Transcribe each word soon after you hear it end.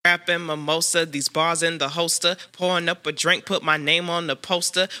rapping mimosa, these bars in the holster, pouring up a drink, put my name on the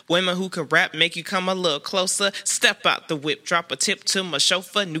poster. Women who can rap make you come a little closer. Step out the whip, drop a tip to my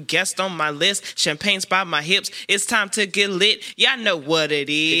chauffeur. New guest on my list, champagne's by my hips. It's time to get lit. Y'all know what it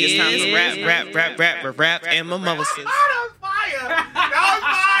is. It's time to rap, and mimosas. Oh, that was fire!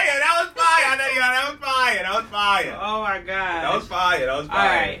 That was fire! Oh my God. That was fire! All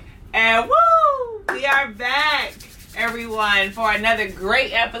right. And woo! We are back, everyone, for another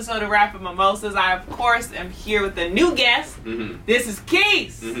great episode of Rapping Mimosas. I, of course, am here with a new guest. Mm-hmm. This is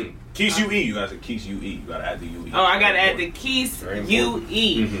Keys. Mm-hmm. Keys UE. You gotta say Keys UE. You gotta add the UE. Oh, I gotta add the Keys UE.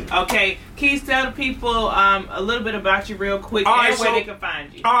 Mm-hmm. Okay. Keys, tell the people a little bit about you real quick and where they can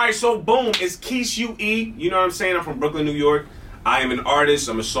find you. All right, so boom, it's Keys UE. You know what I'm saying? I'm from Brooklyn, New York. I am an artist.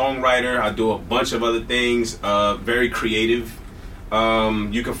 I'm a songwriter. I do a bunch of other things. Very creative.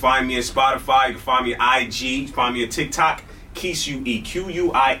 You can find me on Spotify. You can find me on IG. You can find me on TikTok. Keys UE.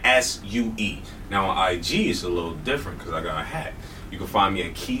 QUISUE. Now on IG, it's a little different because I got a hat. You can find me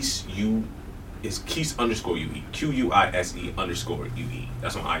at Keys U. It's Keys _UE. QUISE_UE.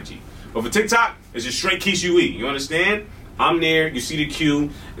 That's on IG. But for TikTok, it's just straight Keys UE. You understand? I'm there. You see the Q.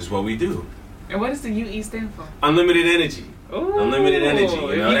 It's what we do. And what does the UE stand for? Unlimited energy. Ooh, unlimited energy.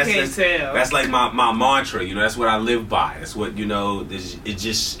 You know, can't tell. That's like my mantra. You know, that's what I live by. That's what, you know. It's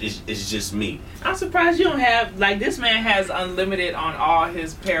just me. I'm surprised you don't have, like, this man has unlimited on all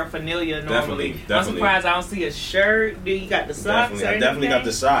his paraphernalia normally. Definitely. I'm surprised I don't see a shirt. Do you got the socks? I definitely got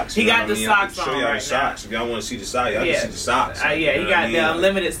the socks. He got the socks on right now. Show y'all the socks. If y'all want to see the socks, y'all can see the socks. Yeah, he got the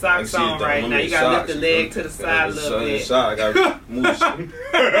unlimited socks on right now. You got to lift the leg to the side a little bit. I got to move.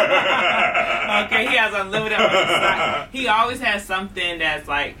 Okay, he has unlimited on his socks. He always has something that's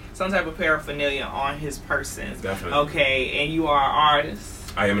like some type of paraphernalia on his person. Definitely. Okay, and you are an artist.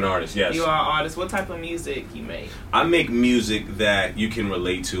 I am an artist, yes. You are an artist. What type of music you make? I make music that you can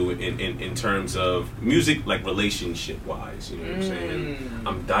relate to in terms of music, like relationship wise. You know what I'm saying?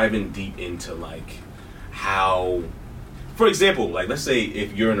 I'm diving deep into like how, for example, like let's say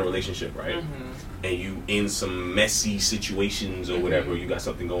if you're in a relationship, right? Mm-hmm. And you in some messy situations or whatever, you got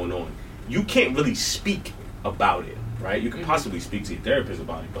something going on. You can't really speak about it, right? You can possibly speak to your therapist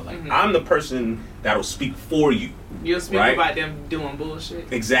about it, but like I'm the person that'll speak for you. You'll speak right? about them doing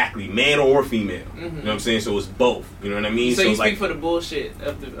bullshit. Exactly, man or female. You know what I'm saying? So it's both. You know what I mean? So you like, speak for the bullshit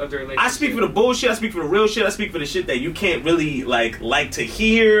of the relationship. I speak for the bullshit. I speak for the real shit. I speak for the shit that you can't really like to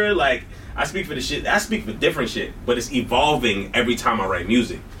hear. Like I speak for the shit. I speak for different shit, but it's evolving every time I write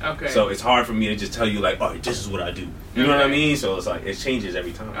music. Okay. So it's hard for me to just tell you like, oh, this is what I do. You know what I mean? So it's like it changes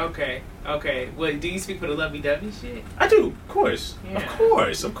every time. Okay. Well, do you speak for the lovey-dovey shit? I do, of course. Yeah. Of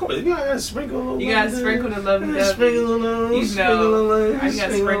course. You gotta sprinkle a little. You gotta sprinkle the lovey-dovey. Sprinkle a little. You know, I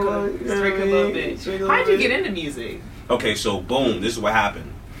gotta sprinkle a little bit. How'd you get into music? Okay, so boom, this is what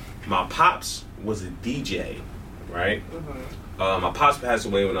happened. My pops was a DJ, right? My pops passed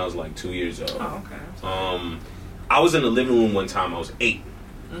away when I was like 2 years old. Oh, okay. I was in the living room one time. I was 8,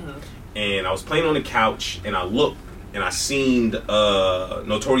 and I was playing on the couch, and I looked, and I seen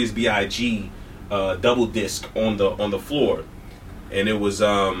Notorious B.I.G. Double disc on the floor, and it was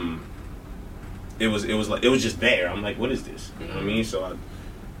just there. I'm like, what is this? You know what I mean? So I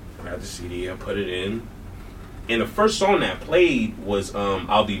grabbed the CD, I put it in, and the first song that played was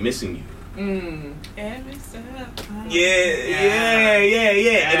 "I'll Be Missing You." Every step. Yeah.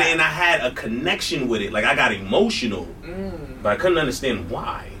 And I had a connection with it. Like I got emotional, but I couldn't understand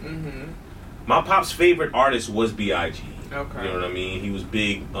why. My pop's favorite artist was B.I.G. Okay. You know what I mean? He was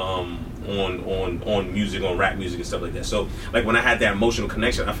big on music, on rap music and stuff like that. So like when I had that emotional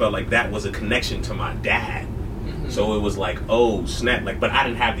connection, I felt like that was a connection to my dad. So it was like, oh snap! Like, but I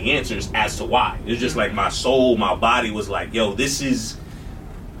didn't have the answers as to why. It was just like my soul, my body was like, yo, this is.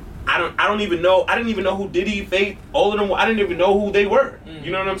 I didn't even know who Diddy, Faith, all of them. I didn't even know who they were.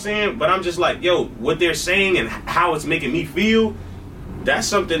 You know what I'm saying? But I'm just like, yo, what they're saying and how it's making me feel, that's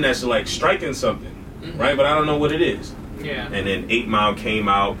something that's like striking something, right? But I don't know what it is. Yeah. And then 8 Mile came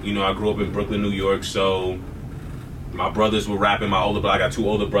out. You know, I grew up in Brooklyn, New York, so my brothers were rapping. I got 2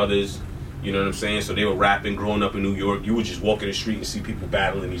 older brothers. You know what I'm saying? So they were rapping growing up in New York. You would just walk in the street and see people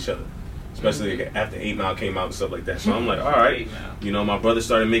battling each other. Especially after 8 Mile came out and stuff like that. So I'm like, all right. You know, my brothers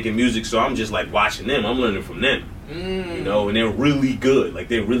started making music, so I'm just like watching them. I'm learning from them. You know, and they're really good. Like,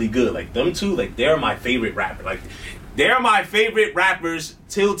 they're really good. Like, them two, like, they're my favorite rapper. Like, they're my favorite rappers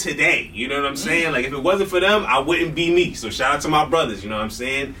till today. You know what I'm saying? Like, if it wasn't for them, I wouldn't be me. So shout out to my brothers. You know what I'm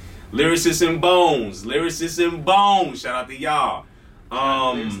saying? Lyricists and Bones. Shout out to y'all.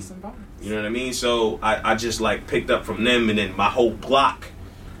 You know what I mean? So I just like picked up from them, and then my whole block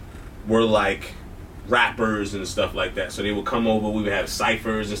were like rappers and stuff like that. So they would come over. We would have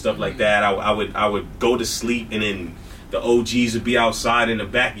ciphers and stuff like that. I would go to sleep, and then the OGs would be outside in the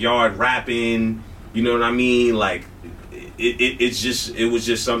backyard rapping. You know what I mean? Like it was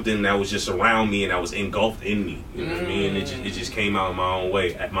just something that was just around me and that was engulfed in me. You know what I mean? It just came out my own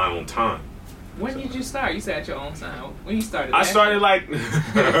way at my own time. When did you start? You said at your own time. When you started? I started like you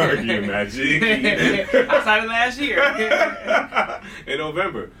imagine? I started last year in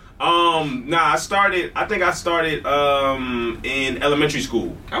November. I think I started in elementary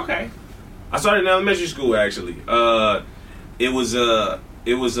school. Okay. I started in elementary school actually. It was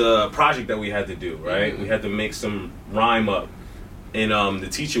a project that we had to do, right? We had to make some rhyme up. And the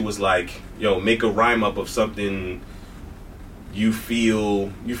teacher was like, "Yo, make a rhyme up of something you feel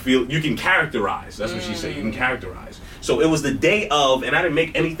you can characterize." That's what she said. You can characterize. So it was the day of, and I didn't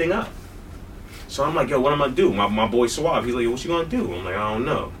make anything up. So I'm like, "Yo, what am I gonna do?" My boy Suave, he's like, "What you gonna do?" I'm like, "I don't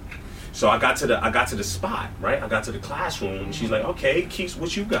know." So I got to the spot, right? I got to the classroom. She's like, "Okay, Keeks,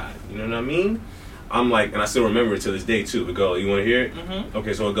 what you got?" You know what I mean? I'm like, and I still remember it to this day too. It go, you want to hear it? Mm-hmm.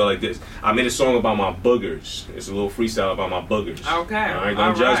 Okay, so it go like this. I made a song about my boogers. It's a little freestyle about my boogers. Okay. All right,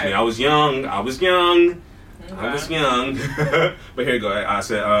 don't judge me. I was young. But here you go. I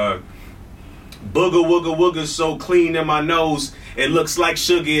said, booger wooger wooger so clean in my nose. It looks like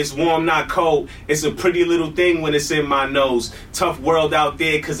sugar. It's warm, not cold. It's a pretty little thing when it's in my nose. Tough world out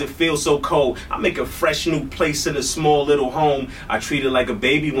there because it feels so cold. I make a fresh new place in a small little home. I treat it like a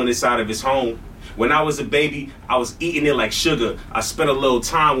baby when it's out of its home. When I was a baby, I was eating it like sugar. I spent a little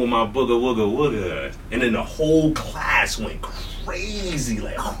time with my booger wooger wooger. And then the whole class went crazy.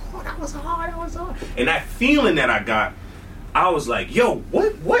 Like, oh, that was hard. And that feeling that I got, I was like, yo,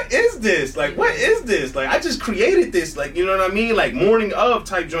 what is this? Like, what is this? Like, I just created this. Like, you know what I mean? Like, morning of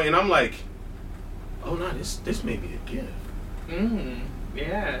type joint. And I'm like, oh, no, this may be a gift.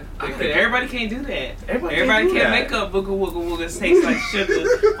 Yeah. Everybody can't do that. Everybody can't make up booger wooger wooger taste like sugar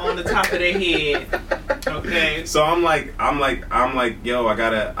on the top of their head. Okay. So I'm like, yo, I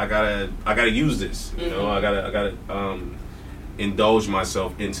gotta use this. You know, I gotta indulge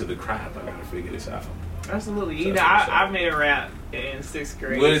myself into the craft. I gotta figure this out. Absolutely. You know, I made a rap in 6th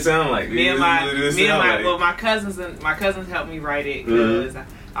grade. What did it sound like? My cousins helped me write it because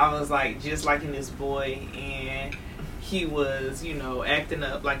I was like just liking this boy, and he was, you know, acting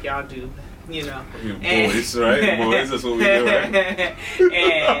up like y'all do, you know. Boys, right? Boys, that's what we do, right?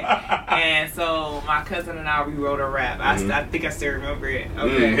 and so my cousin and I rewrote a rap. I think I still remember it.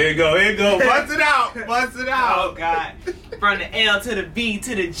 Okay. Here you go. Bust it out. Oh, God. From the L to the B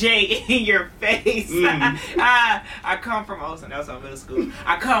to the J in your face. I come from Olsen. That was my middle school.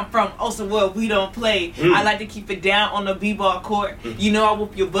 I come from Olsen where we don't play. I like to keep it down on the b-ball court. You know I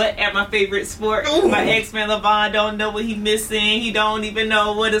whoop your butt at my favorite sport. My ex-man LeVon don't know what he missing. He don't even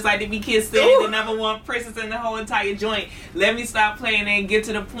know what it's like to be kissing. The number one princess in the whole entire joint. Let me stop playing and get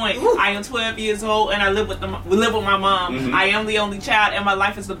to the point. I am 12 years old and I live with my mom. I am the only child and my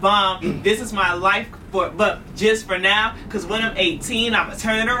life is the bomb. This is my life, but just for now, because when I'm 18, I'ma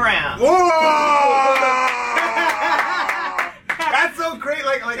turn it around. That's so great.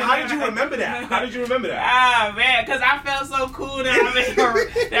 Like, how did you remember that? Ah, man, because I felt so cool that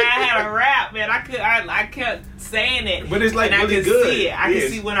I had a rap, man. I kept saying it, but it's like and really I could good. see it. I could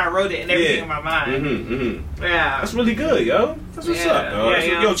see when I wrote it and everything in my mind. Yeah, that's really good, yo. That's what's up.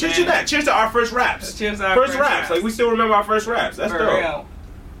 Yo, cheers to that. Cheers to our first raps. Cheers to our first raps. Like, we still remember our first raps. That's dope. Real.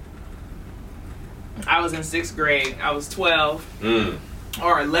 I was in 6th grade. I was 12.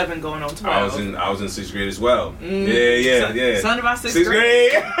 Or 11 going on 12. I was in 6th grade as well. Yeah. Son of my 6th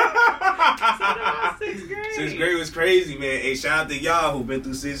grade. Son of my 6th grade. 6th grade was crazy, man. Hey, shout out to y'all who been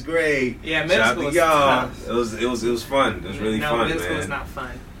through 6th grade. Yeah, middle school was tough. It was fun. It was really fun, man. Middle school was not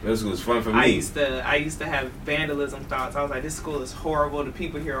fun. Middle school was fun for me. I used to have vandalism thoughts. I was like, this school is horrible. The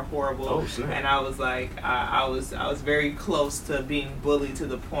people here are horrible. Oh, snap. And I was like, I was very close to being bullied to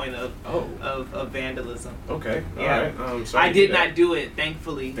the point of vandalism. Okay. Yeah. All right. Sorry I did not do it,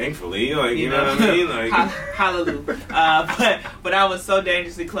 thankfully. Like, you know what I mean? Like, hallelujah. But I was so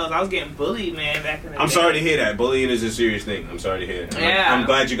dangerously close. I was getting bullied, man, back in the day. I'm sorry to hear that. Bullying is a serious thing. I'm sorry to hear that. Yeah. I'm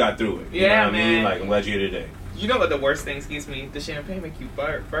glad you got through it. You know what I mean? Like, I'm glad you're here today. You know what the worst thing, excuse me, the champagne make you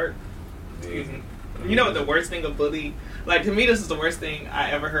burp. Excuse me. You know what the worst thing of bully, like, to me this is the worst thing I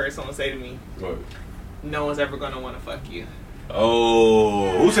ever heard someone say to me. What? No one's ever gonna want to fuck you.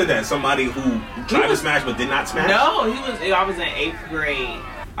 Oh, who said that? Somebody who tried to smash but did not smash? No, I was in 8th grade.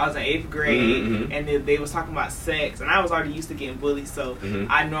 I was in 8th grade, Mm-hmm. and they was talking about sex, and I was already used to getting bullied, so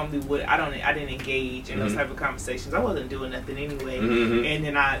I normally I didn't engage in those type of conversations. I wasn't doing nothing anyway. And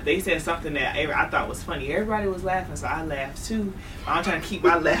then they said something that I thought was funny. Everybody was laughing, so I laughed too. I'm trying to keep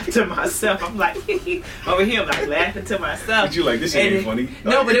my laugh to myself. I'm like over here, I'm like laughing to myself. But you like, this ain't funny?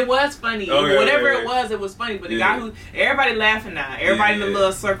 No, but it was funny. Okay, Whatever okay. it was funny. But the guy who everybody laughing now, everybody in the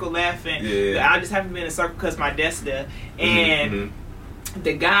little circle laughing. I just haven't been in a circle because my desk there, and.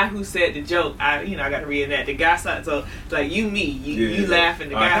 The guy who said the joke, I got to read that. The guy started, so like you laughing.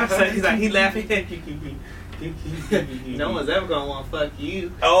 The guy said, he's like, he laughing. No one's ever gonna want to fuck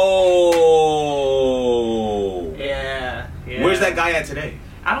you. Oh. Yeah. Where's that guy at today?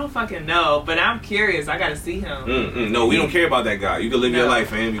 I don't fucking know, but I'm curious. I gotta see him. No, we don't care about that guy. You can live your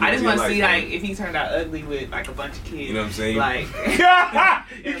life, man. I just want to see like if he turned out ugly with like a bunch of kids. You know what I'm saying? Like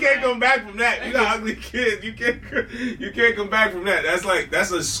you can't come back from that. You got ugly kids. You can't come back from that. That's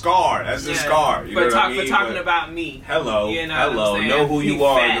a scar. That's a scar. You know what I mean? For talking about me. Hello. You know hello. What I'm know who you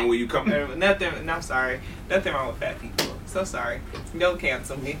are. Fat. Know where you come. Nothing. No, I'm sorry. Nothing wrong with fat people. So sorry. Don't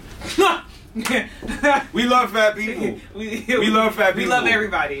cancel me. We love fat people. We love fat people. We love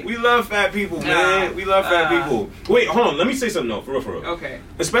everybody. We love fat people, man. We love fat people. Wait, hold on. Let me say something though, for real. Okay.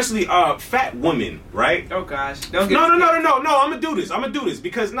 Especially fat women, right? Oh gosh. No. I'm gonna do this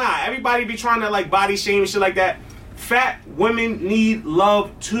because everybody be trying to like body shame and shit like that. Fat women need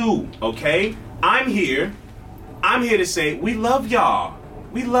love too. Okay. I'm here to say we love y'all.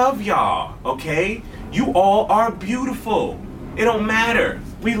 We love y'all. Okay. You all are beautiful. It don't matter.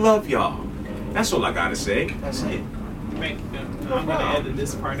 We love y'all. That's all I gotta say. That's it. I'm gonna edit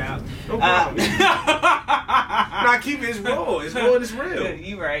this part out. No problem. Nah, keep it. It's raw. It's raw and it's real.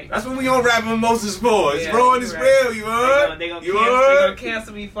 You right. That's what we on Rap Mimosas for. It's raw and it's real. You heard? They gonna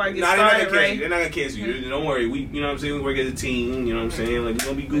cancel me before I get started, right? They're not gonna cancel you. Don't worry. You know what I'm saying? We work as a team. You know what I'm saying? Like, we're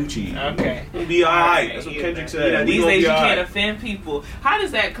gonna be Gucci. Okay. We'll be alright. That's what Kendrick said. These days you can't offend people. How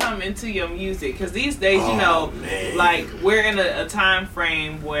does that come into your music? Because these days, man. like we're in a time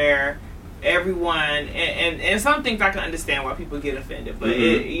frame where everyone and some things I can understand why people get offended, but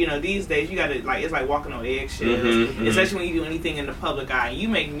these days you gotta like it's like walking on eggshells, especially when you do anything in the public eye. You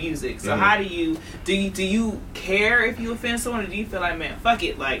make music, so how do you care if you offend someone, or do you feel like, man, fuck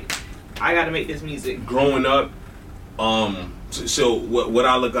it, like I gotta make this music? Growing up, so what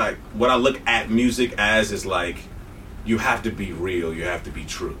I look at music as is like you have to be real, you have to be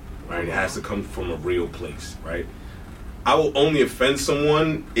true, right? It has to come from a real place, right? I will only offend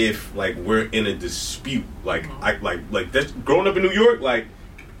someone if like we're in a dispute. Like that's growing up in New York, like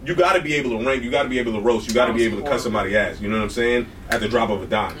you got to be able to rank, you got to be able to roast, you got to be able to cut somebody's ass. You know what I'm saying? At the drop of a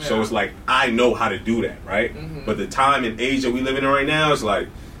dime. Yeah. So it's like I know how to do that, right? But the time and age that we living in right now, it's like,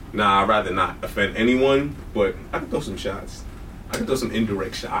 nah, I'd rather not offend anyone. But I can throw some shots. I can throw some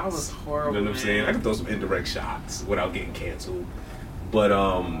indirect shots. That was horrible. You know what I'm saying? I can throw some indirect shots without getting canceled. But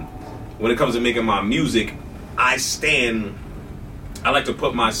when it comes to making my music, I like to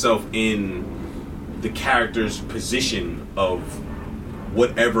put myself in the character's position of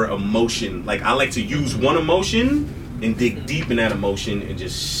whatever emotion. Like, I like to use one emotion and dig deep in that emotion and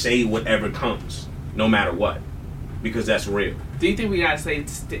just say whatever comes, no matter what, because that's real. Do you think we gotta say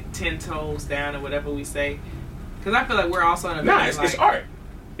 10 toes down or whatever we say? Because I feel like we're also in a it's art.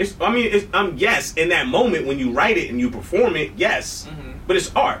 Yes, in that moment when you write it and you perform it, yes, but it's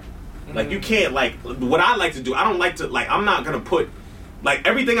art. Like, you can't, like, what I like to do, I don't like to, like, I'm not going to put, like,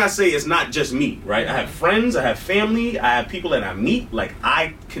 everything I say is not just me, right? I have friends, I have family, I have people that I meet, like,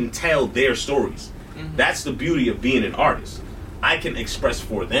 I can tell their stories. That's the beauty of being an artist. I can express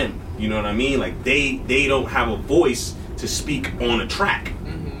for them, you know what I mean? Like, they don't have a voice to speak on a track.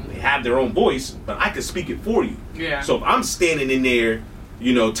 They have their own voice, but I can speak it for you. Yeah. So if I'm standing in there,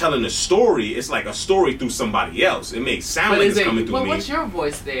 telling a story, it's like a story through somebody else. It makes sound like it's coming through me. But what's your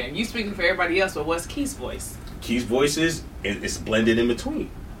voice then? You speaking for everybody else, but what's Keith's voice? Keith's voice it's blended in between.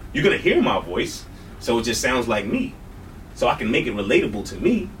 You're going to hear my voice, so it just sounds like me. So I can make it relatable to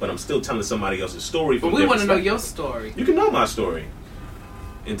me, but I'm still telling somebody else's story. But we want to know your story. You can know my story.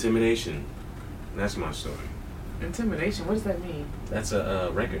 Intimidation. That's my story. Intimidation? What does that mean? That's a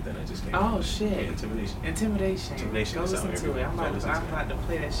record that I just came out. Oh, shit. Yeah, Intimidation. Intimidation. Go listen to it. I'm about to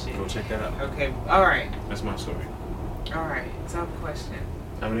play that shit. Go check that out. Okay. All right. That's my story. All right. So I have a question.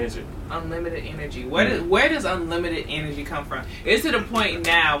 I have an answer. Unlimited energy. Where does unlimited energy come from? It's to the point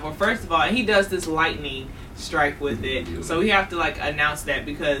now where, first of all, he does this lightning strike with it, so we have to like announce that,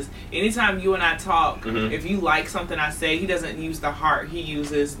 because anytime you and I talk, if you like something I say, he doesn't use the heart, he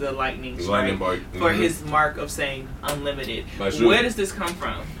uses the lightning strike for his mark of saying unlimited. Where does this come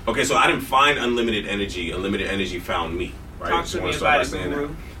from? Okay, so I didn't find unlimited energy. Unlimited energy found me. Right? Talk Just to wanna me start about by it, saying that.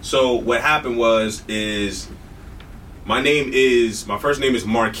 Guru. So what happened is my first name is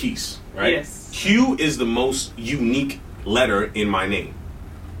Marquise, right? Yes. Q is the most unique letter in my name.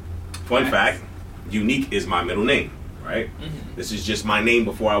 Fun Nice. fact, unique is my middle name, right? Mm-hmm. This is just my name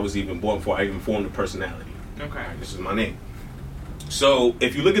before I was even born, before I even formed a personality. Okay. Right, this is my name. So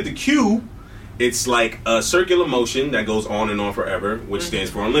if you look at the Q, it's like a circular motion that goes on and on forever, which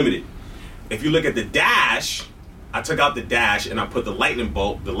stands for unlimited. If you look at the dash, I took out the dash and I put the lightning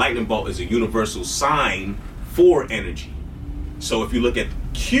bolt. The lightning bolt is a universal sign for energy. So if you look at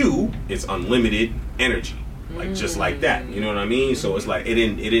Q, it's unlimited energy, like just like that. You know what I mean? So it's like it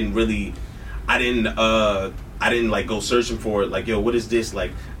didn't really, I didn't like go searching for it. Like, yo, what is this?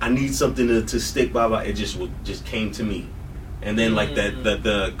 Like, I need something to stick. Blah blah. It just came to me. And then like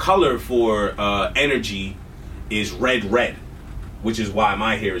the color for energy is red, which is why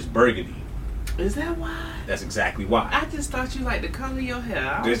my hair is burgundy. Is that why? That's exactly why. I just thought you like the color of your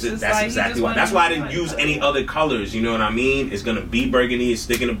hair. That's exactly why. That's why I didn't use any other colors. You know what I mean? It's gonna be burgundy. It's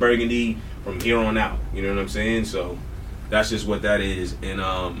sticking to burgundy from here on out. You know what I'm saying? So that's just what that is. And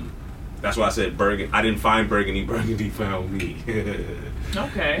that's why I said burgundy. I didn't find burgundy. Burgundy found me.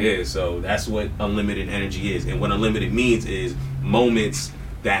 Okay. Yeah. So that's what unlimited energy is. And what unlimited means is moments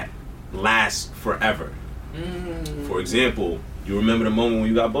that last forever. For example, you remember the moment when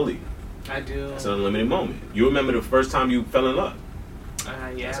you got bullied. I do. That's an unlimited moment. You remember the first time you fell in love.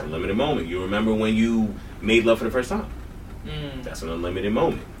 Yeah. That's an unlimited moment. You remember when you made love for the first time. Mm. That's an unlimited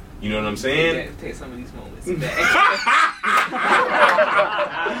moment. You know what I'm saying? Take some of these moments back.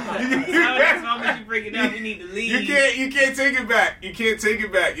 Some of these moments you bring it up, we need to leave. You can't take it back. You can't take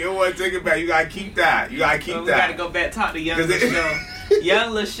it back. You don't want to take it back. You gotta keep that. You gotta keep So we that. gotta go back talk to Young LaShaw.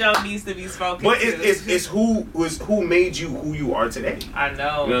 Young LaShaw needs to be spoken But to. it's who made you who you are today. I know. You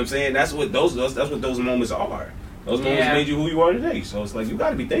know what I'm saying? That's what those moments are. Those moments made you who you are today. So it's like you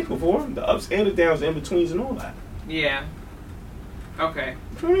gotta be thankful for them. The ups and the downs, the in betweens, and all that. Yeah. Okay.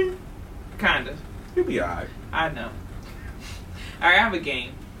 You know what I mean? Kinda. You'll be alright. I know. Alright, I have a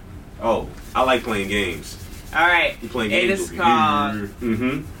game. Oh, I like playing games. Alright. You playing It games is over called here.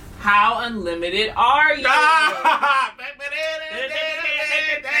 Mm-hmm. How Unlimited Are You?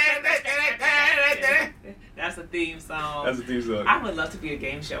 That's a theme song. That's a theme song. I would love to be a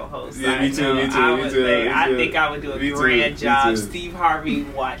game show host. Yeah, me too, me too, I me would too, think, me I too. think I would do a Me too, grand me job. too. Steve Harvey,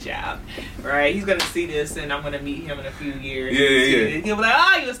 watch out. Right? He's going to see this and I'm going to meet him in a few years. Yeah. He'll be like,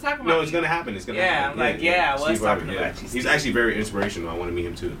 oh, you was talking about No, me. it's gonna happen. It's gonna Yeah, happen. I'm like, yeah, I was Steve talking Harvey, about you, He's Steve. actually very inspirational. I want to meet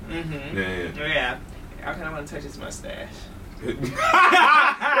him too. Mm-hmm. Yeah. I kind of want to touch his mustache.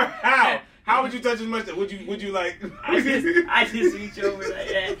 How would you touch his mustache? Would you like? I just reach over like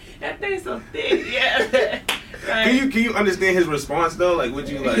that. That thing's so thick. Yeah. Right. Can you understand his response though? Like, would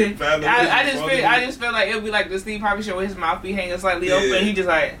you like? fathom his I response? just feel like it would be like the Steve Harvey show where his mouth be hanging slightly Yeah. open. He just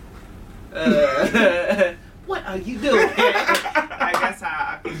like, what are you doing? Like, that's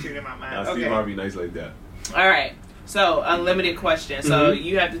how I picture it in my mind. Nah, Steve Harvey nice like that. All right. So unlimited question. So Mhm.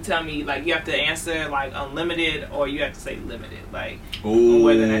 you have to tell me like you have to answer like unlimited or you have to say limited. Like Ooh,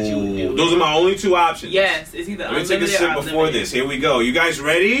 whether or not you would do those it. are my only two options. Yes, it's either Let me unlimited take a sip or before unlimited. this. Here we go. You guys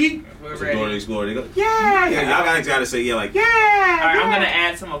ready? We're Let's ready. Explore. They go, yeah. Y'all guys gotta say yeah, like yeah. All right, yeah. I'm gonna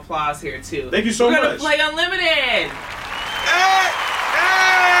add some applause here too. Thank you so We're gonna much. play unlimited. Hey!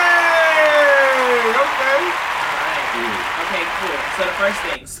 Okay. Okay, cool. So the first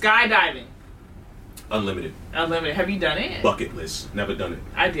thing, skydiving. Unlimited. Unlimited. Have you done it? Bucket list. Never done it.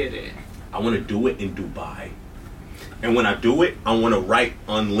 I did it. I want to do it in Dubai. And when I do it, I want to write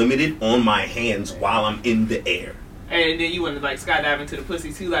unlimited on my hands while I'm in the air. And then you went to like skydiving to the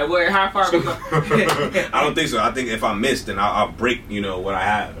pussy too. Like, where? How far? We go? I don't think so. I think if I miss, then I'll break, what I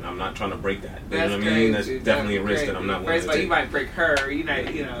have, and I'm not trying to break that. You know what I mean? That's definitely a risk that I'm not willing First to of all, take. you might break her. You know.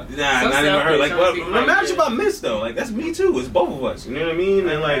 Nah, So not even her. selfish, Like, some well, people might imagine do if I miss though. Like, that's me too. It's both of us. You know what I mean?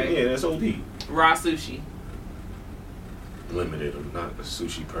 And like, Okay. yeah, that's OD. Raw sushi. Limited. I'm not a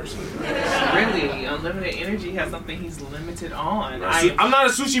sushi person. Really, unlimited energy has something he's limited on. I'm not a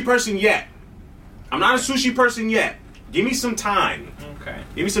sushi person yet. Give me some time. Okay.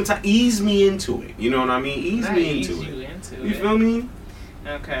 Give me some time. Ease me into it. You know what I mean? Ease me into it. You feel me?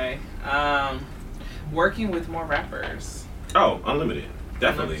 Okay. Working with more rappers. Oh, unlimited.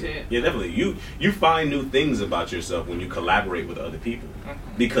 Definitely. Unlimited. Yeah, definitely. You find new things about yourself when you collaborate with other people. Okay.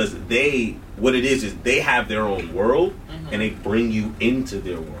 Because what it is they have their own world Mhm. and they bring you into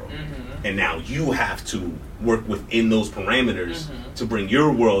their world. Mhm. And now you have to work within those parameters Mhm. to bring your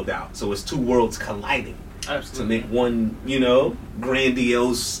world out. So it's two worlds colliding to Absolutely. make one,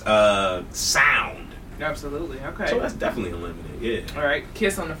 grandiose sound. Absolutely. Okay. So that's definitely unlimited, yeah. All right.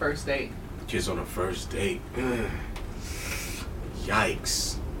 Kiss on the first date. Kiss on a first date.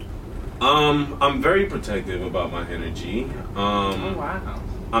 Yikes. I'm very protective about my energy. Oh wow.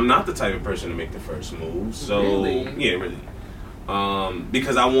 I'm not the type of person to make the first move. So Really? yeah, really.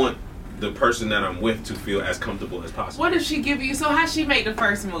 Because I want the person that I'm with to feel as comfortable as possible. What if she give you? So how she make the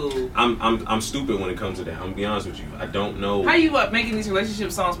first move? I'm stupid when it comes to that. I'm gonna be honest with you. I don't know. How you up making these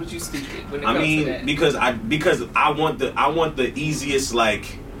relationship songs, but you stupid when it comes to that? because I want the easiest,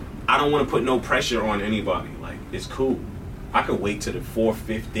 like, I don't want to put no pressure on anybody. Like, it's cool. I could wait to the 4th,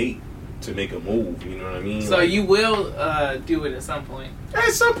 5th date to make a move. You know what I mean? So like, you will do it at some point. at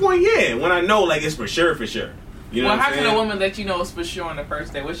some point, yeah. When I know, like, it's for sure. You know Well, what how I'm can saying? a woman let you know it's for sure on the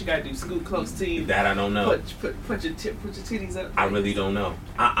first day? What you gotta do? Scoot close to you. That I don't know. Put your titties up. I really don't know.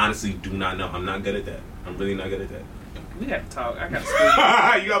 I honestly do not know. I'm not good at that. I'm really not good at that. We have to talk. I gotta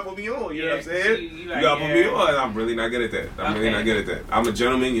scoot. You gotta put me on. You know what I'm Yeah, saying? you You like, gotta put me yeah. on. I'm really not good at that. I'm really Okay. not good at that. I'm a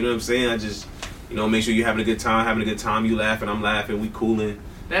gentleman. You know what I'm saying? I just, make sure you're having a good time. You laughing. I'm laughing. We cooling.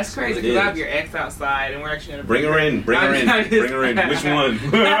 That's crazy It because I is. have your ex outside and we're actually gonna Bring her in. Bring her in. I'm just- Bring her in. Which one?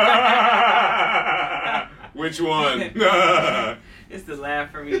 Which one? It's the laugh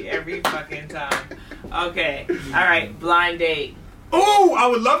for me every fucking time. Okay. All right. Blind date. Oh, I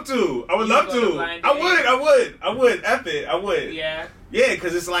would love to. I would You love go to to. blind I date? would. F it. I would. Yeah. Yeah,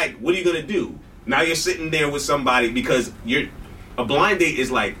 because it's like, what are you gonna do? Now you're sitting there with somebody because a blind date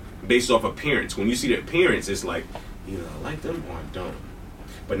is like based off appearance. When you see their appearance, it's like either I like them or I don't.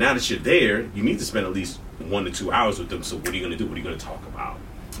 But now that you're there, you need to spend at least 1 to 2 hours with them. So what are you gonna do? What are you gonna talk about?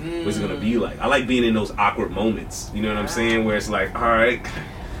 What's it gonna be like? I like being in those awkward moments. You know what I'm saying? Where it's like, all right,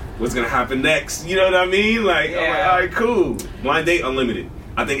 what's gonna happen next? You know what I mean? Like, I'm like, Yeah. all right, cool. Blind date unlimited.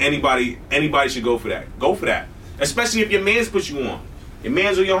 I think anybody should go for that. Go for that. Especially if your man's put you on. Your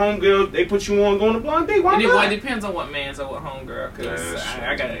man's or your homegirl, they put you on going to blind date. Why And not? it depends on what man's or what homegirl. Because That's true.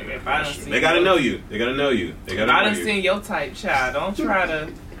 I gotta. If I don't see, They gotta know you. They gotta know you. They If gotta I know done you. seen your type, child. Don't try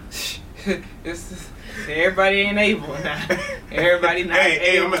to. Everybody ain't able now. Everybody not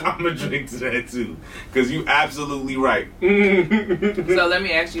Hey, able. I'm gonna drink to that too, cause you absolutely right. So let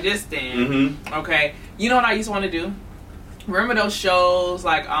me ask you this then. Mm-hmm. Okay, you know what I used to want to do? Remember those shows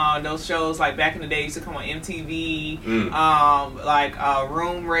like back in the day used to come on MTV,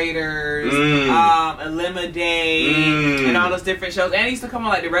 Room Raiders, Eliminate, and all those different shows. And it used to come on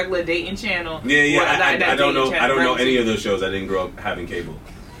like the regular dating channel. Yeah. Well, I that don't know. dating channel, I don't know regular any of those shows. I didn't grow up having cable.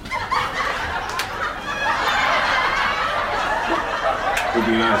 To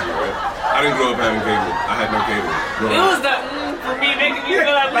be honest with you, right? I didn't grow up having cable. I had no cable. It was the for me making me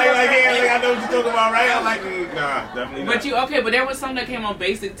feel like I know what you're talking about, right? I'm like, nah, definitely not. But there was some that came on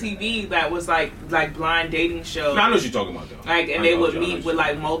basic TV that was like blind dating shows. No, I know what you're talking about, though. Like, and they would meet with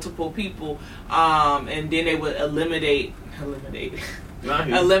like multiple people, and then they would eliminate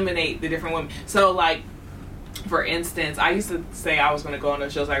the different women. So like, for instance, I used to say I was going to go on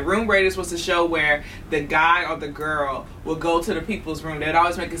those shows. Like Room Raiders was the show where the guy or the girl would go to the people's room. They'd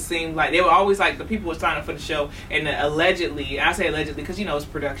always make it seem like they were always like the people were signing up for the show, and allegedly, I say allegedly because it's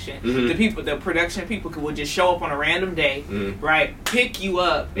production. Mm-hmm. The production people would just show up on a random day, right? Pick you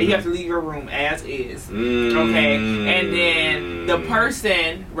up, and you have to leave your room as is, okay? And then the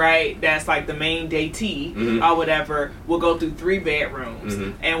person, right, that's like the main datee or whatever, will go through 3 bedrooms,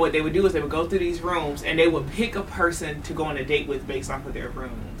 and what they would do is they would go through these rooms, and they would pick a person to go on a date with based off of their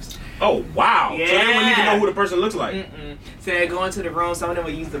rooms. Oh, wow. Yeah. So they wouldn't even know who the person looks like. So they go into the room. Some of them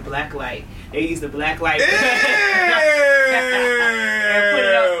would use the black light. They use the black light.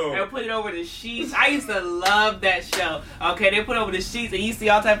 And put it over the sheets. I used to love that show. Okay, they put over the sheets, and you see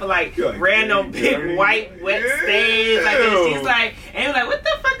all type of like random big white wet stains. Like the sheets, like, and you're like, what the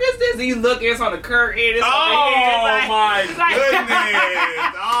fuck is this? And you look, it's on the curtain. It's over here. It's my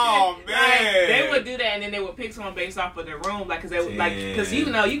goodness! Oh man! They would do that, and then they would pick someone based off of the room, like, cause they would cause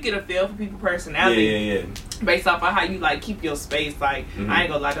you get a feel for people's personality. Yeah. Based off of how you like keep your space. Like, I ain't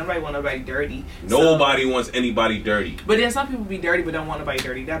gonna lie, nobody want nobody dirty. Nobody wants anybody dirty. But then some people be dirty but don't want nobody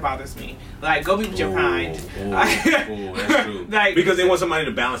dirty. That bothers me. Like, go be with your kind. That's true. Like, because they want somebody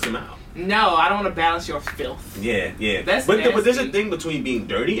to balance them out. No, I don't want to balance your filth. Yeah. That's but there's a nasty. thing between being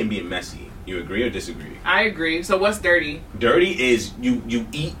dirty and being messy. You agree or disagree? I agree. So what's dirty? Dirty is you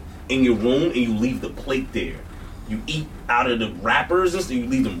eat in your room and you leave the plate there. You eat out of the wrappers and you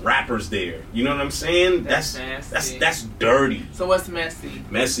leave them wrappers there. You know what I'm saying? That's nasty. That's dirty. So what's messy?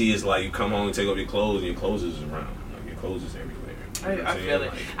 Messy is like you come home and take off your clothes and your clothes is around. Like your clothes is everywhere. You know what I I'm feel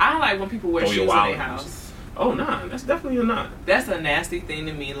saying? it. I like when people wear throw shoes your in wallet their and house. Oh, nah. That's definitely a nah. That's a nasty thing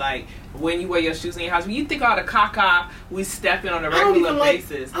to me. Like, when you wear your shoes in your house, when you think all the caca we step in on a regular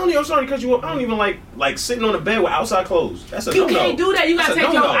basis. I'm sorry to cut you up. I don't even like sitting on the bed with outside clothes. That's a You no-no. can't do that. You gotta That's a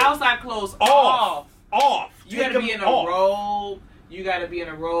take your no-no. outside clothes Off. You Take gotta them be in a off. robe. you gotta be in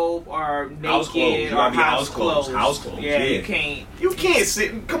a robe or naked House clothes. You or gotta be house clothes. House clothes. Yeah, you can't. You can't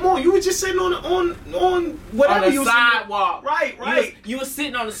sit. Come on, you were just sitting on whatever On the you was sidewalk. Right. You was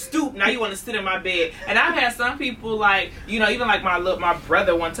sitting on the stoop. Now you want to sit in my bed. And I've had some people like, even like my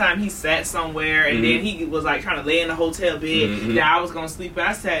brother one time, he sat somewhere and then he was like trying to lay in the hotel bed that I was gonna sleep in.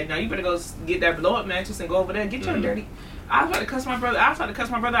 I said, no, you better go get that blow up mattress and go over there and get your dirty. I was about to cuss my brother.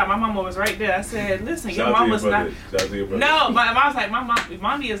 Out. My mama was right there. I said, "Listen, your mama's not." Shout out to your brother. No, I was like,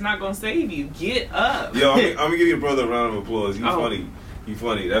 mommy is not gonna save you. Get up." Yo, I'm gonna give your brother a round of applause. You funny. You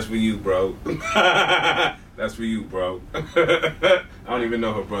funny. That's for you, bro. That's for you, bro. I don't even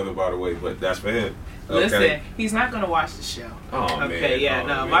know her brother, by the way, but that's for him. Okay. Listen, he's not gonna watch the show. Oh man. Okay, yeah,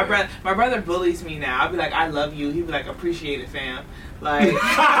 no. Man. My brother bullies me now. I'll be like, "I love you." He'll be like, "Appreciate it, fam." Like, he's like,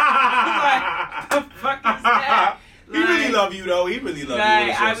 "The fuck is that?" He really love you though. He really love you.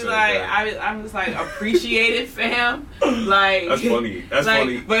 I'm just like, appreciate it, fam. Like, that's funny. That's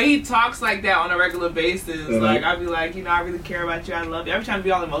funny. But he talks like that on a regular basis. Like, I'll be like, I really care about you. I love you. Every time I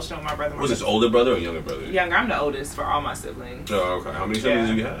be all emotional with my brother. Was this older brother or younger brother? Younger. I'm the oldest for all my siblings. Oh, okay. How many siblings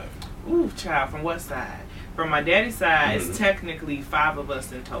do you have? Ooh, child. From what side? From my daddy's side, it's technically 5 of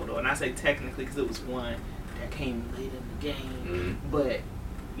us in total. And I say technically because it was one that came late in the game. But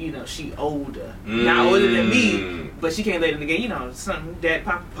she older. Not older than me, but she came later in the game. Something that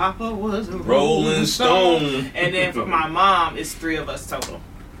Papa was a Rolling Stone. And then for my mom, it's 3 of us total.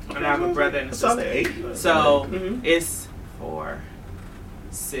 And I have a brother and a sister. 8. So it's 4,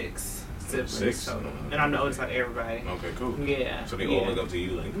 6 siblings total. And I'm the oldest out of everybody. Okay, cool. Yeah. So they all look up to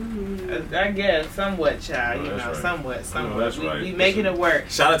you like, I guess, somewhat, child. Right. Somewhat. That's right. We making it work.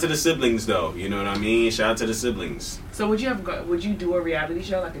 Shout out to the siblings, though. You know what I mean? Shout out to the siblings. So would you do a reality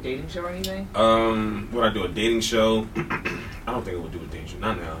show, like a dating show or anything? Would I do a dating show? I don't think I would do a dating show.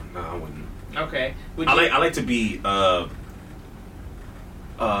 Not now. No, I wouldn't. Okay. I like to be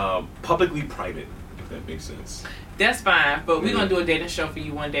publicly private, if that makes sense. That's fine, but we're gonna do a dating show for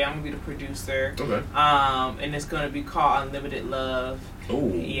you one day. I'm gonna be the producer. Okay. And it's gonna be called Unlimited Love.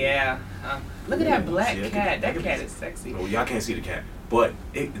 Oh. Yeah. Look at that black cat. That cat is sexy. Oh, y'all can't see the cat, but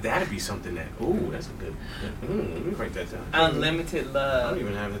that'd be something that. Oh, that's a good. Let me write that down. Unlimited Love. I don't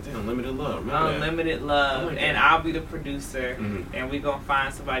even have that thing. Unlimited Love. Unlimited Love, and I'll be the producer, and we're gonna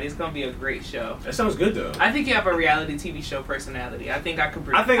find somebody. It's gonna be a great show. That sounds good though. I think you have a reality TV show personality. I think I could.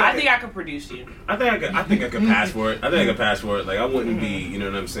 I think I could produce you. I think I could pass for it. Like I wouldn't be, you know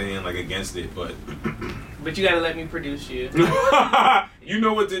what I'm saying, like against it, but. But you gotta let me produce you. You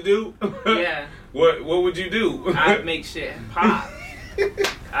know what to do? Yeah. What would you do? I'd make shit pop.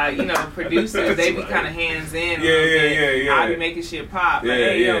 Producers, they be kind of hands in. Yeah. I'll be making shit pop. Yeah, Like,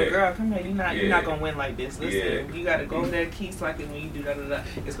 hey, yeah. yo, girl, come here. You're not gonna win like this. Listen, you gotta go over there, keep slacking when you do that.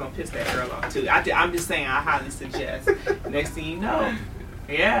 It's gonna piss that girl off too. I'm just saying, I highly suggest. Next thing you know,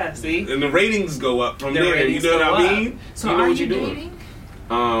 yeah, see, and the ratings go up from there. You know what I mean? So you know are what you you're dating? Doing.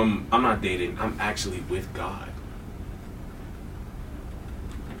 I'm not dating. I'm actually with God.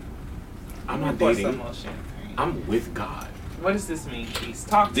 I'm not dating. I'm with God. What does this mean, please?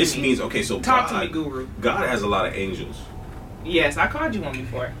 Talk to me. This means, okay, so Talk God, to me, Guru. God has a lot of angels. Yes, I called you one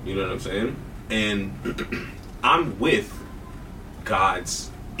before. You know what I'm saying? And I'm with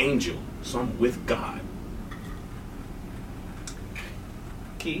God's angel. So I'm with God.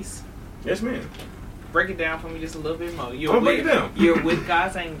 Keys? Yes, ma'am. Break it down for me just a little bit more. Break it down. You're with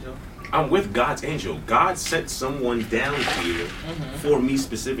God's angel. I'm with God's angel. God sent someone down here for me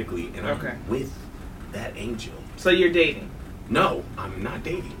specifically, and I'm with that angel. So you're dating? No, I'm not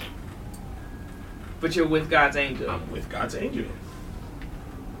dating. But you're with God's angel. I'm with God's angel.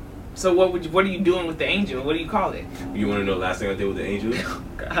 So what are you doing with the angel? What do you call it? You want to know the last thing I did with the angel?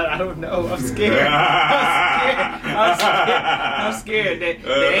 God, I don't know. I'm scared. I'm scared.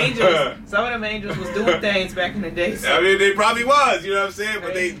 The angels, some of them angels was doing things back in the day. So. I mean, they probably was, you know what I'm saying?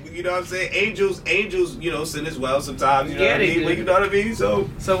 But they, you know what I'm saying? Angels, sin as well sometimes, you know what I mean? But you know what I mean? So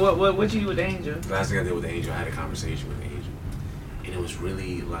what you do with the angel? The last thing I did with the angel, I had a conversation with the angel. And it was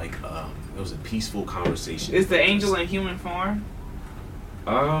really like, it was a peaceful conversation. Is the angel in human form?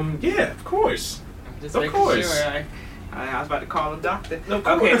 Yeah, of course. Just of course. Sure. I was about to call a doctor.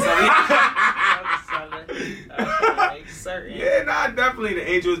 Okay, so make certain. Yeah, definitely. The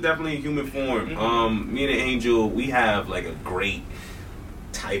angel is definitely in human form. Me and the angel, we have like a great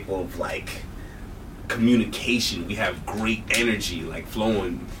type of like communication. We have great energy, like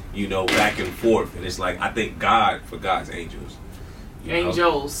flowing, back and forth. And it's like I thank God for God's angels.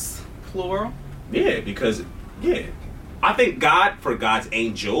 Angels, plural. Yeah, because I thank God for God's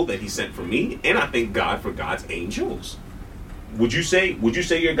angel that He sent for me, and I thank God for God's angels. Would you say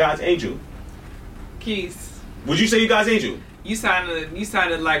you're God's angel? Keys. Would you say you're God's angel? You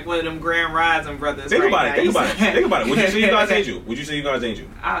sounded like one of them Grand Rising brothers. Think right about now. it. Think about it. Would you say you guys angel? Would you say you guys angel?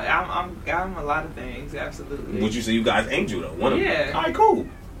 I'm a lot of things. Absolutely. Would you say you guys angel though? One of them. Yeah. All right, cool.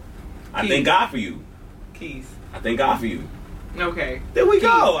 I Keith. thank God for you. Keith. I thank God for you. Okay. There we Keith.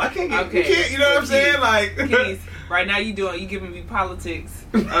 go. I can't get. Okay. You can't. You know what I'm saying? Like. Keith. Right now you giving me politics.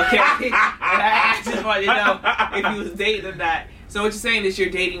 Okay. I just wanted to know if you was dating or not. So what you're saying is you're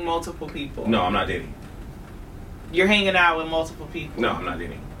dating multiple people. No, I'm not dating. You're hanging out with multiple people. No, I'm not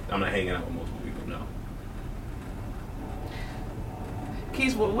dating. I'm not hanging out with multiple people. No.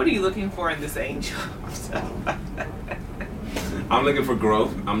 Keith, what are you looking for in this angel? I'm looking for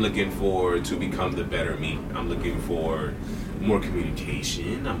growth. I'm looking for to become the better me. I'm looking for more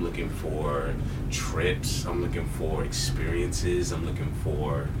communication. I'm looking for trips. I'm looking for experiences. I'm looking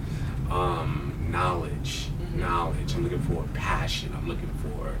for knowledge. Knowledge. I'm looking for passion. I'm looking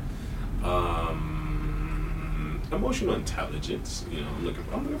for emotional intelligence. You know, I'm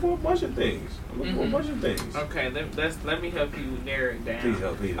looking for a bunch of things. Okay, let me help you narrow it down. Please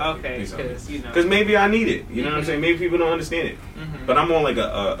help. Okay, because you know. Because maybe I need it. You know what I'm saying? Maybe people don't understand it. Mm-hmm. But I'm on like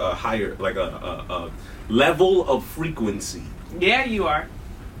a higher, like a level of frequency Yeah, you are.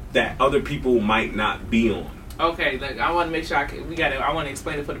 that other people might not be on. Okay, look, I want to make sure I want to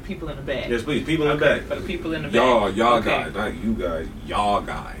explain it for the people in the back. Yes, please. People in the Okay, back. for the people in the back. Y'all Okay. guys, not you guys. Y'all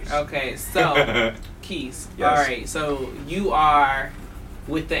guys. Okay, so Keith. Yes. All right, so you are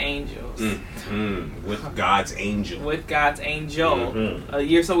with the angels. With God's angel. With God's angel.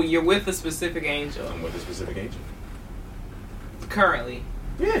 Mhm. You're with a specific angel I'm with a specific angel. currently.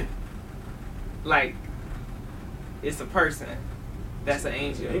 Yeah. Like it's a person that's an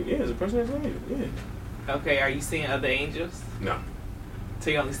angel. Yeah, it's a person that's an angel. Yeah. Okay, are you seeing other angels? No. So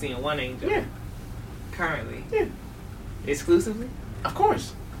you're only seeing one angel Yeah. currently. Yeah. Exclusively? Of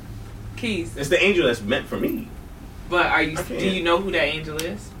course. Keith. It's the angel that's meant for me. But I do can't. you know who that angel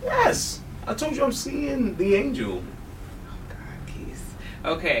is? Yes. I told you I'm seeing the angel. God, Keith.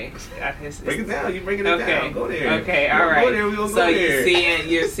 Okay. Break it down. You breaking it Okay. down. Go there. Okay, We'll all right. Go there. We'll So go there.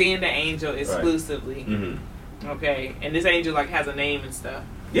 you're seeing the angel exclusively. Mm-hmm. Okay. And this angel like has a name and stuff.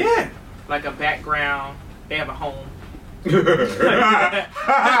 Yeah. Like a background. They have a home.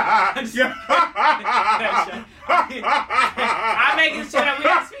 I'm making sure that we're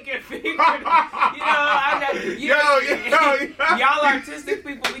not speaking figuratively. Y'all artistic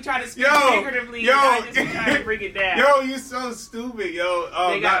people, we try to speak figuratively. I just try to bring it down. Yo, you so stupid, yo.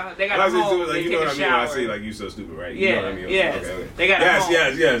 They got a home. Like, They you know take what a I mean when I shower. say like you so stupid, right? Yeah, You know what I mean? yes. Okay. They got a home.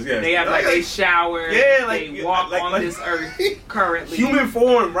 Yes. They have like they shower. Yeah, like they walk like, on like, this earth currently. Human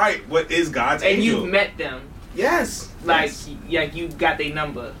form, right? What is God's and angel? you've met them. Yes. Like yes. you got their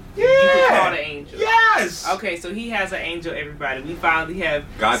number. Yeah. You can call the angel. Yes. Okay, so he has an angel, everybody. We finally have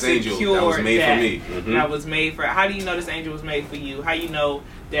God's angel that was made for me. Mm-hmm. That was made for. How do you know this angel was made for you? How you know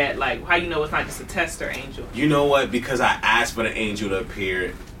that? Like, how you know it's not just a tester angel? You know what? Because I asked for the angel to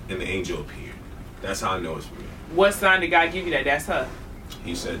appear, and the angel appeared. That's how I know it's for me. What sign did God give you that? That's her.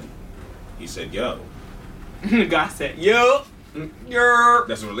 He said, yo. God said, yo.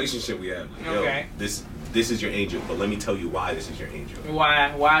 That's a relationship we have. Like, yo, Okay. This is your angel, but let me tell you why this is your angel.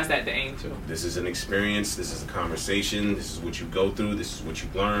 Why is that the angel? This is an experience. This is a conversation. This is what you go through. This is what you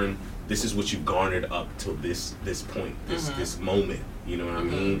learn. This is what you've garnered up till this point, this moment. You know what I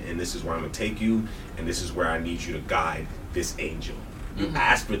mean? And this is where I'm gonna take you, and this is where I need you to guide this angel. You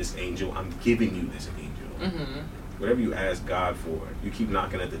asked for this angel. I'm giving you this angel. Whatever you ask God for, you keep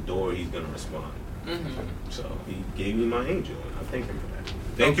knocking at the door, He's gonna respond. So He gave me my angel, and I thank Him for that.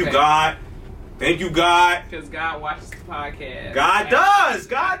 Thank you, God. Thank you, God. Because God watches the podcast. God does.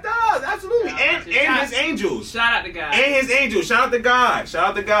 God does. Absolutely. God And watches. His angels. Shout out to God. And His angels. Shout out to God. Shout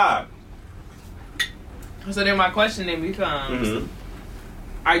out to God. So then my question then becomes,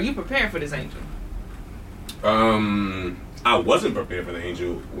 are you prepared for this angel? I wasn't prepared for the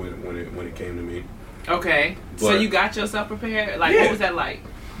angel when it came to me. Okay. So But- you got yourself prepared? Like, Yeah. what was that like?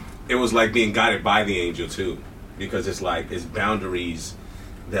 It was like being guided by the angel too, because it's like it's boundaries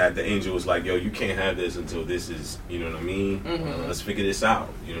that the angel was like, yo, you can't have this until this is, you know what I mean? Let's figure this out.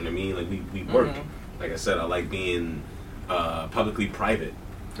 You know what I mean? Like we work. Like I said, I like being publicly private.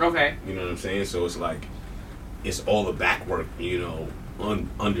 Okay. You know what I'm saying? So it's like it's all the back work, you know,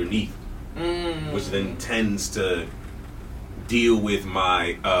 underneath, which then tends to deal with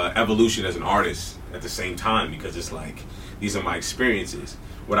my evolution as an artist at the same time, because it's like these are my experiences.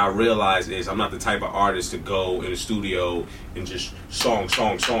 What I realize is I'm not the type of artist to go in a studio and just song.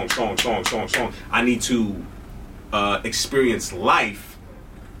 I need to experience life,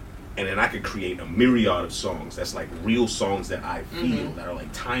 and then I could create a myriad of songs that's like real songs that I feel that are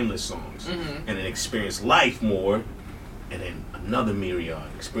like timeless songs, and then experience life more, and then another mirror yard,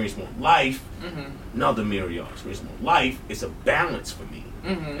 experience more life, another mirror yard, experience more life. It's a balance for me.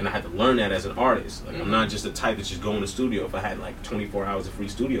 And I had to learn that as an artist. Like, I'm not just the type that just go in the studio. If I had like 24 hours of free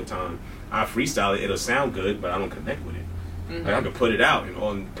studio time, I freestyle it. It'll sound good, but I don't connect with it. Like, I can put it out, you know,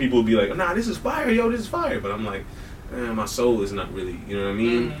 and people will be like, nah, this is fire, yo, this is fire. But I'm like, my soul is not really, you know what I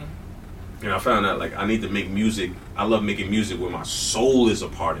mean? And I found out, like, I need to make music. I love making music where my soul is a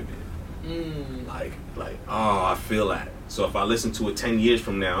part of it. Like, oh, I feel that. So if I listen to it 10 years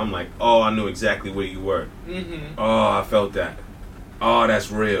from now, I'm like, oh, I know exactly where you were. Oh, I felt that. Oh,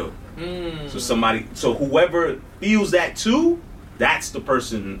 that's real. So whoever feels that too, that's the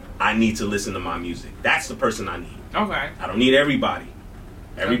person I need to listen to my music. That's the person I need. Okay. I don't need everybody.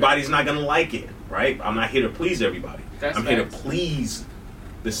 Everybody's not gonna like it, right? I'm not here to please everybody. I'm here to please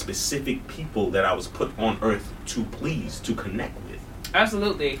the specific people that I was put on earth to please, to connect with.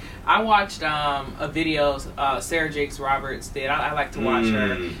 Absolutely. I watched a video Sarah Jakes Roberts did. I like to watch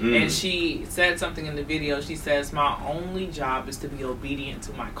her. And she said something in the video. She says, my only job is to be obedient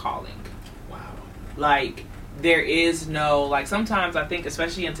to my calling. Wow. Like, there is no, like, sometimes I think,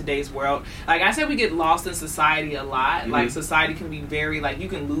 especially in today's world, like I said, we get lost in society a lot. Like, society can be very, like, you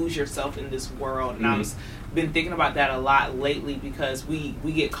can lose yourself in this world. And I've been thinking about that a lot lately because we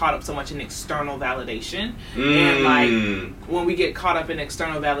get caught up so much in external validation. And, like, when we get caught up in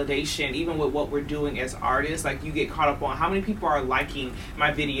external validation, even with what we're doing as artists, like, you get caught up on how many people are liking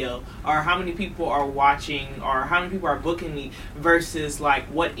my video, or how many people are watching, or how many people are booking me, versus, like,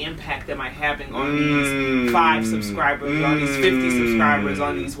 what impact am I having on these 5 subscribers, on these 50 subscribers,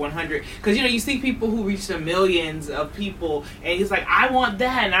 on these 100. Because, you know, you see people who reach the millions of people, and he's like, I want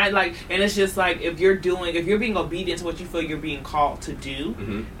that. And I like, and it's just like, if you're being obedient to what you feel you're being called to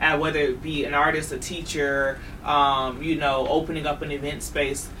do, whether it be an artist, a teacher, you know, opening up an event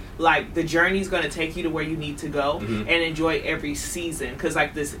space, like, the journey's going to take you to where you need to go, and enjoy every season. Because,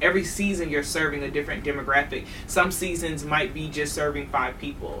 like, every season you're serving a different demographic. Some seasons might be just serving 5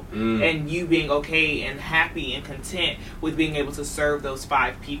 people, and you being okay and happy and content with being able to serve those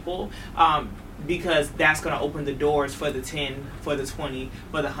 5 people. Because that's going to open the doors for the 10, for the 20,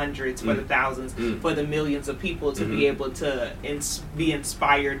 for the hundreds, for the thousands, for the millions of people to be able to be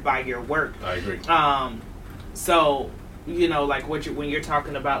inspired by your work. I agree. So, you know, like, when you're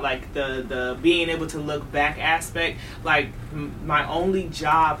talking about, like, the being able to look back aspect, like, my only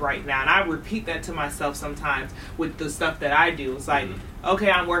job right now, and I repeat that to myself sometimes with the stuff that I do, it's like,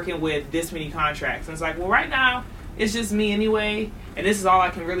 okay, I'm working with this many contracts. And it's like, well, right now, it's just me anyway, and this is all I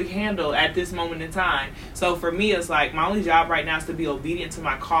can really handle at this moment in time. So for me, it's like, my only job right now is to be obedient to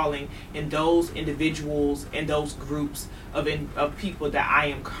my calling in those individuals and those groups of people that I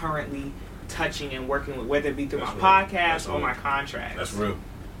am currently touching and working with, whether it be through my podcast or my contracts. That's real.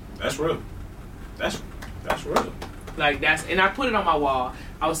 That's real. That's real. Like, and I put it on my wall.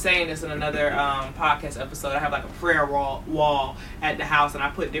 I was saying this in another podcast episode. I have, like, a prayer wall at the house, and I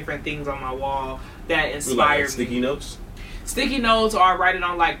put different things on my wall that inspire me. Sticky notes? Sticky notes, or I write it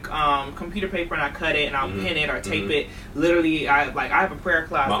on, like, computer paper, and I cut it and I'll pin it or tape it. Literally, I have a prayer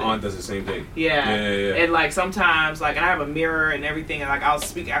closet. My aunt does the same thing. Yeah. And, like, sometimes, like, and I have a mirror and everything, and, like, I'll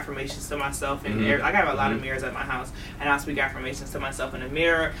speak affirmations to myself, and like, I have a lot of mirrors at my house, and I'll speak affirmations to myself in the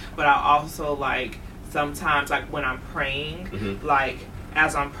mirror. But I'll also, like, sometimes, like, when I'm praying, like,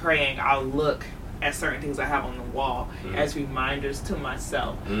 as I'm praying, I'll look at certain things I have on the wall as reminders to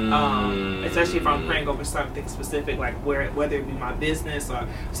myself, especially if I'm praying over something specific, like whether it be my business or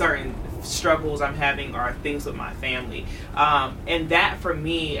certain struggles I'm having or things with my family. And that, for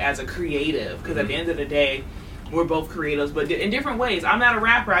me, as a creative, because at the end of the day, we're both creatives, but in different ways. I'm not a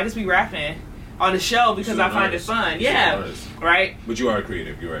rapper. I just be rapping on the show because I find it fun. Yeah. Right? But you are a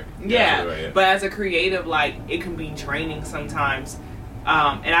creative. You're right. Yeah. Right, yeah. But as a creative, like, it can be draining sometimes.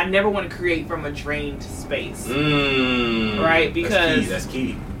 And I never want to create from a drained space. Right? Because that's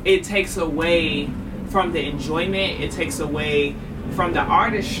key. It takes away from the enjoyment. It takes away from the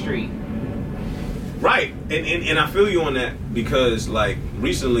artistry. Right. And I feel you on that because, like,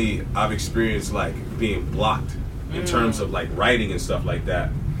 recently I've experienced, like, being blocked in terms of, like, writing and stuff like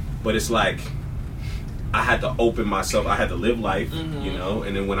that. But it's like I had to open myself. I had to live life, you know.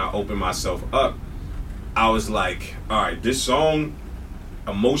 And then when I opened myself up, I was like, all right, this song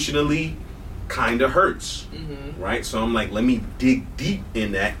emotionally kind of hurts, right? So I'm like, let me dig deep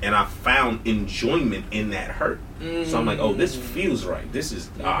in that, and I found enjoyment in that hurt. So I'm like, oh, this feels right. This is,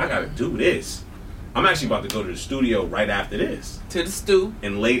 I gotta do this. I'm actually about to go to the studio right after this. To the stew.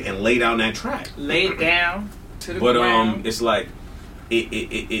 And lay down that track. Lay it down to the ground. But it's like,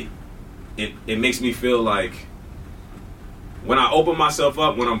 it makes me feel like when I open myself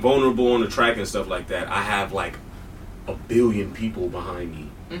up, when I'm vulnerable on the track and stuff like that, I have like a billion people behind me.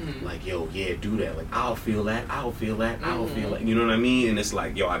 Mm-hmm. Like, yo, yeah, do that. Like, I'll feel that. I'll feel that. Mm-hmm. I'll feel that. You know what I mean? And it's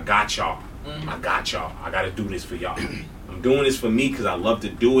like, yo, I got y'all. Mm-hmm. I got y'all. I got to do this for y'all. I'm doing this for me because I love to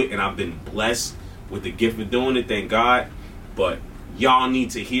do it, and I've been blessed with the gift of doing it, thank God. But y'all need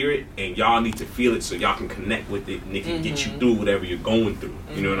to hear it, and y'all need to feel it so y'all can connect with it, and it can get you through whatever you're going through.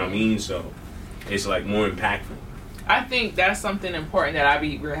 You know what I mean? So it's like more impactful. I think that's something important that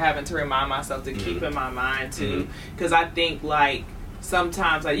we're having to remind myself to keep in my mind too, because I think like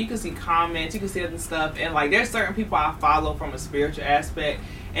sometimes like you can see comments, you can see other stuff, and like there's certain people I follow from a spiritual aspect,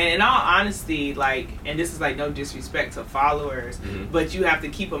 and in all honesty, like, and this is like no disrespect to followers, but you have to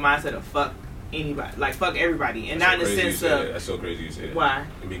keep a mindset of fuck anybody, like fuck everybody, and That's not in the sense of that's so crazy you say that. Why?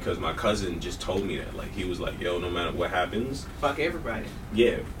 Because my cousin just told me that. Like, he was like, yo, no matter what happens, fuck everybody.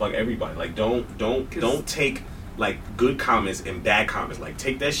 Yeah, fuck everybody. Like, don't take like good comments and bad comments. Like,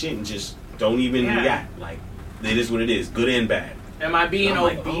 take that shit and just don't even react. Like, it is what it is, good and bad. Am I being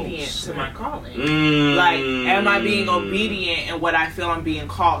obedient to my calling? Like, am I being obedient in what I feel I'm being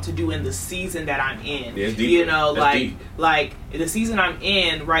called to do in the season that I'm in? Yeah, you know, that's like the season I'm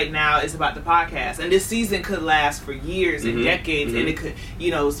in right now is about the podcast, and this season could last for years and decades, and it could, you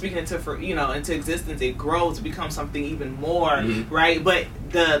know, speaking into existence, it grows to become something even more, right? But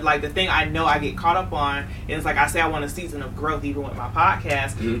the thing I know I get caught up on is, like I say, I want a season of growth even with my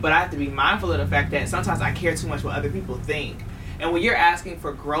podcast, but I have to be mindful of the fact that sometimes I care too much what other people think. And when you're asking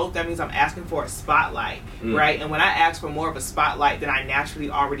for growth, that means I'm asking for a spotlight, right? And when I ask for more of a spotlight than I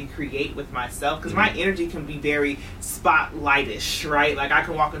naturally already create with myself, because my energy can be very spotlightish, right? Like, I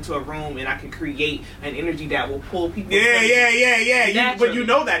can walk into a room and I can create an energy that will pull people. Yeah. But you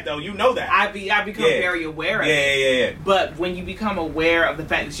know that, though. You know that. I become very aware of it. Yeah. But when you become aware of the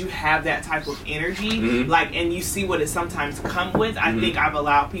fact that you have that type of energy, like, and you see what it sometimes come with, I think I've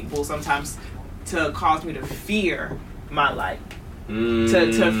allowed people sometimes to cause me to fear my light,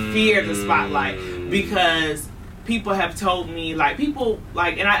 to fear the spotlight, because people have told me, like,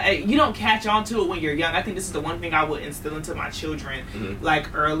 and you don't catch on to it when you're young. I think this is the one thing I would instill into my children,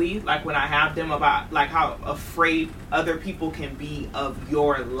 like, early, like, when I have them, about, like, how afraid other people can be of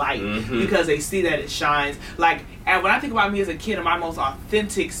your light, because they see that it shines. Like, and when I think about me as a kid in my most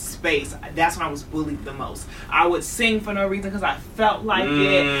authentic space, that's when I was bullied the most. I would sing for no reason because I felt like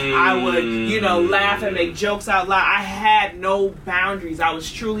it. I would, laugh and make jokes out loud. I had no boundaries. I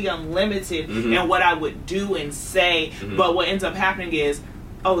was truly unlimited in what I would do and say. But what ends up happening is,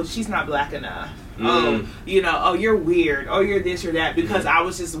 oh, she's not black enough. Oh, oh, you're weird. Oh, you're this or that. Because I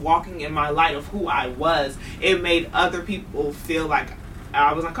was just walking in my light of who I was. It made other people feel like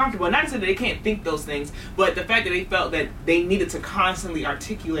I was uncomfortable. Not to say that they can't think those things, but the fact that they felt that they needed to constantly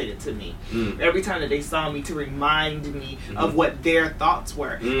articulate it to me every time that they saw me, to remind me of what their thoughts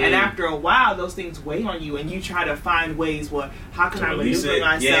were. And after a while, those things weigh on you, and you try to find ways, well, how can I maneuver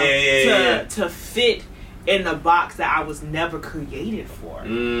myself to fit in the box that I was never created for.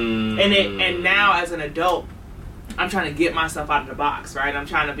 And now as an adult, I'm trying to get myself out of the box, right? I'm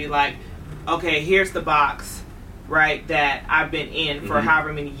trying to be like, okay, here's the box, right, that I've been in for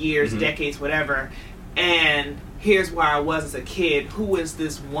however many years, decades, whatever, and here's where I was as a kid. Who is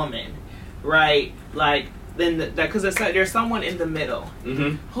this woman, right? Like, then because there's someone in the middle.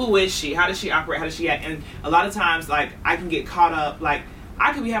 Who is she? How does she operate? How does she act? And a lot of times, like, I can get caught up, like,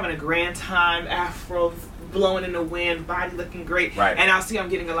 I could be having a grand time, afro blowing in the wind, body looking great, and I'll see I'm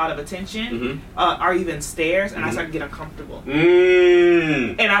getting a lot of attention, or even stares, and I start to get uncomfortable.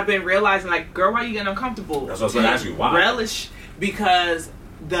 And I've been realizing, like, girl, why are you getting uncomfortable? That's what I was going to ask you. Why? Relish, because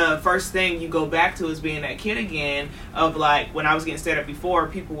the first thing you go back to is being that kid again, of, like, when I was getting stared at before,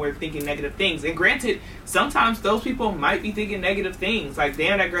 people were thinking negative things. And granted, sometimes those people might be thinking negative things, like,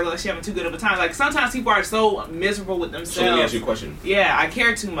 damn, that girl looks like she's having too good of a time. Like, sometimes people are so miserable with themselves. So let me ask you a question. Yeah, I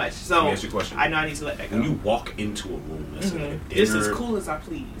care too much. So let me ask you a question. I know I need to let that go. When you walk into a room, let's say like a dinner, just as cool as I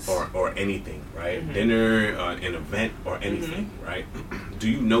please, or anything, right? Dinner, an event, or anything, right? Do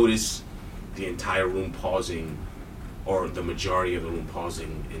you notice the entire room pausing, or the majority of the room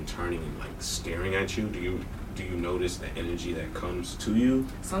pausing and turning and, like, staring at you? Do you notice the energy that comes to you?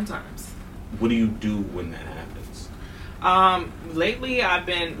 Sometimes. What do you do when that happens? Lately I've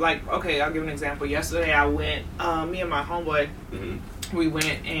been, like, okay, I'll give an example. Yesterday I went, me and my homeboy, we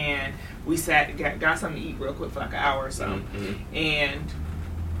went and we sat, got something to eat real quick for like an hour or so. And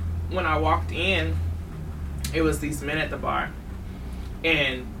when I walked in, it was these men at the bar.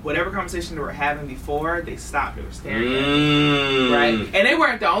 and whatever conversation they were having before, they stopped. They were staring at me, right? And they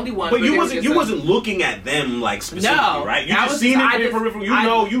weren't the only ones. But you wasn't looking at them like specifically, no, right? You just seen it from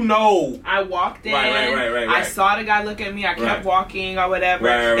peripheral. You know. I walked in. Right. I saw the guy look at me. I kept walking or whatever,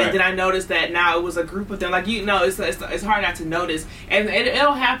 and then I noticed that now it was a group of them. Like it's hard not to notice, and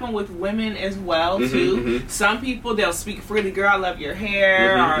it'll happen with women as well too. Mm-hmm. Some people they'll speak freely. Girl, I love your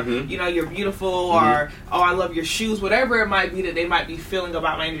hair, or you're beautiful, or oh, I love your shoes. Whatever it might be that they might be feeling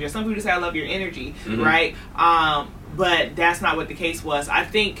about my energy. Some people just say I love your energy, right? But that's not what the case was. I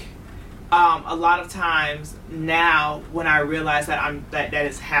think a lot of times now when I realize that that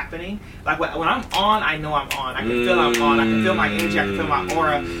is happening, like when I'm on, I know I'm on. I can feel I'm on. I can feel my energy. I can feel my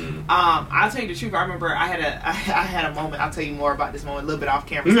aura. I'll tell you the truth. I remember I had a moment. I'll tell you more about this moment a little bit off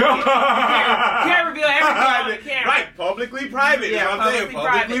camera. Can't reveal everything on the camera. Right, publicly private. Yeah,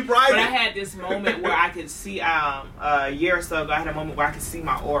 publicly private. But I had this moment where I could see a year or so ago. I had a moment where I could see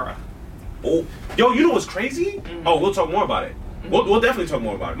my aura. Oh, yo, you know what's crazy? Oh, we'll talk more about it. We'll definitely talk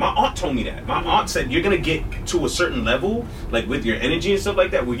more about it. My aunt told me that. My aunt said you're gonna get to a certain level, like with your energy and stuff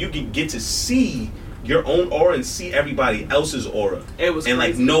like that, where you can get to see your own aura and see everybody else's aura. It was and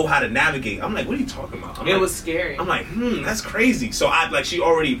crazy. Like know how to navigate. I'm like, what are you talking about? It was scary. I'm like, that's crazy. So she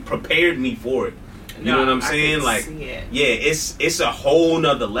already prepared me for it. You know what I'm saying? Like, yeah, it's a whole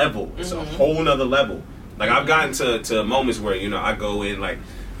nother level. It's a whole nother level. Like I've gotten to moments where I go in like.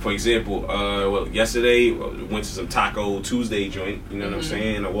 For example, yesterday went to some Taco Tuesday joint. You know what I'm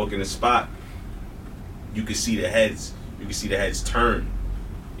saying? I walk in the spot. You can see the heads. You can see the heads turn.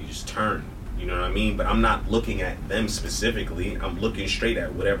 You just turn. You know what I mean? But I'm not looking at them specifically. I'm looking straight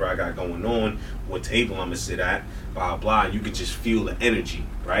at whatever I got going on, what table I'm gonna sit at, blah blah. You could just feel the energy,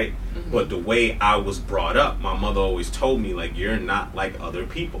 right? But the way I was brought up, my mother always told me like, you're not like other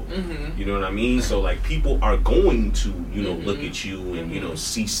people. You know what I mean? So like people are going to look at you and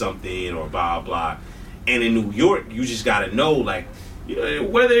see something or blah blah. And in New York, you just gotta know like.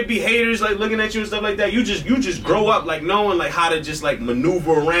 Whether it be haters like looking at you and stuff like that, you just grow up like knowing like how to just like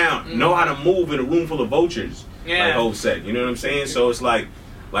maneuver around, know how to move in a room full of vultures. Like Hope said, you know what I'm saying? So it's like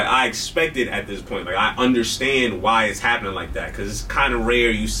I expect it at this point. Like I understand why it's happening like that because it's kind of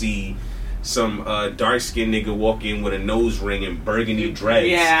rare you see some dark-skinned nigga walk in with a nose ring and burgundy dreads.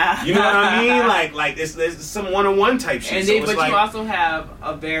 Yeah. You know what I mean? Like it's some one-on-one type shit. And then, but you also have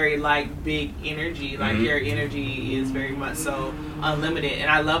a very like big energy. Like your energy is very much so unlimited.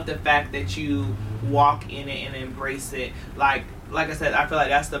 And I love the fact that you walk in it and embrace it. Like I said, I feel like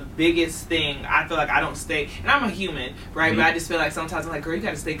that's the biggest thing. I feel like I don't stay, and I'm a human, right? But I just feel like sometimes I'm like, girl, you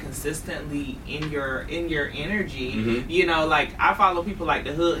got to stay consistently in your energy. Like I follow people like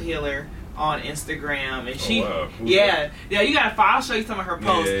the Hood Healer on Instagram, and she, you gotta follow. I'll show you some of her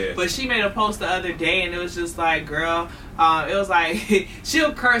posts. But she made a post the other day, and it was just like, girl, it was like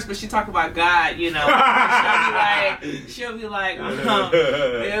she'll curse, but she talk about God, she'll be like,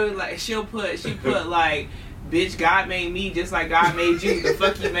 it was like she put like. Bitch, God made me just like God made you. The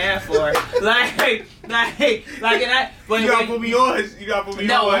fuck you mad for? Like, and I. But you gotta put me on. You gotta put me on.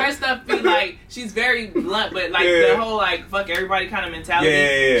 No, her stuff be like she's very blunt, but like the whole like fuck everybody kind of mentality.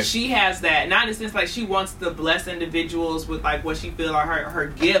 Yeah. She has that, not in the sense like she wants to bless individuals with like what she feel are her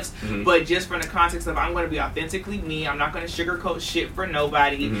gifts, but just from the context of I'm going to be authentically me. I'm not going to sugarcoat shit for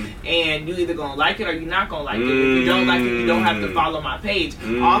nobody, and you either gonna like it or you're not gonna like it. If you don't like it, you don't have to follow my page.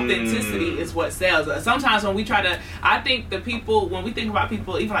 Authenticity is what sells. Sometimes when we try to, I think when we think about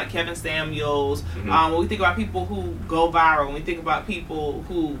people, even like Kevin Samuels, when we think about people who go viral, when we think about people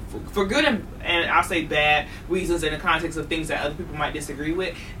who, for good and I'll say bad reasons in the context of things that other people might disagree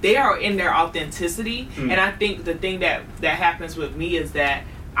with, they are in their authenticity. And I think the thing that happens with me is that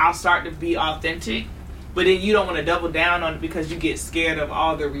I'll start to be authentic, but then you don't want to double down on it because you get scared of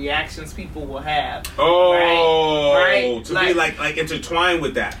all the reactions people will have. Right? To be like intertwined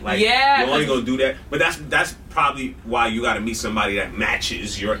with that. Like, you're only gonna do that. But that's probably why you gotta meet somebody that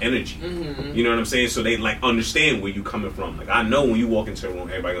matches your energy. You know what I'm saying? So they like understand where you coming from. Like I know when you walk into a room,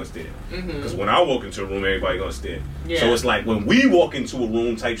 everybody gonna stare. Because when I walk into a room, everybody gonna stare. So it's like when we walk into a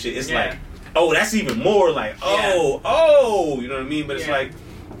room type shit, it's like, oh, that's even more like, you know what I mean? But it's like,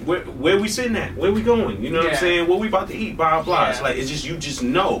 where we sitting at? Where we going? You know what I'm saying? What we about to eat? Blah blah. It's like you just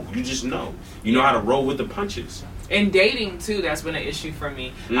know. You know how to roll with the punches. In dating too, that's been an issue for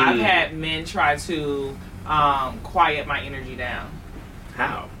me. I've had men try to quiet my energy down.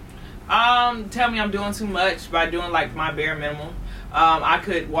 How? Tell me I'm doing too much by doing like my bare minimum. I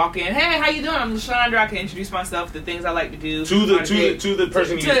could walk in, hey, how you doing? I'm Lashandra. I can introduce myself, the things I like to do. To the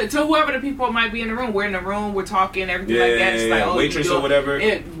person to whoever the people might be in the room. We're in the room, we're talking, everything like that. It's like, oh, waitress or whatever.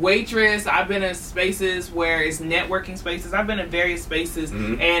 Waitress. I've been in spaces where it's networking spaces. I've been in various spaces,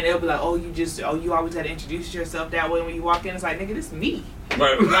 and it'll be like, you always got to introduce yourself that way when you walk in. It's like, nigga, this is me.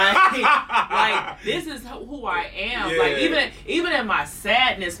 Right. like this is who I am. Like even in my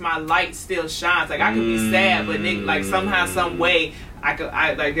sadness, my light still shines. Like I could be sad, but nigga, like somehow, some way,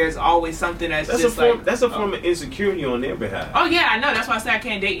 I like there's always something that's just that's a form of insecurity on their behalf. Oh yeah, I know. That's why I say I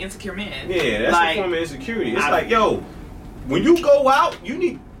can't date insecure men. Yeah, that's a form of insecurity. It's like, yo, when you go out,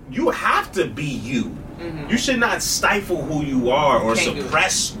 you have to be you. Mm-hmm. You should not stifle who you are or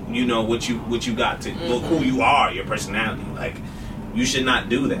suppress, what you got to look who you are, your personality. Like, you should not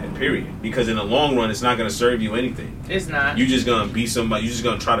do that, period. Because in the long run, it's not going to serve you anything. It's not. You're just going to be somebody. You're just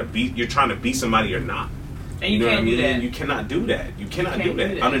going to try to be. You're trying to be somebody you're not. And you can't do that. You cannot do that. You cannot do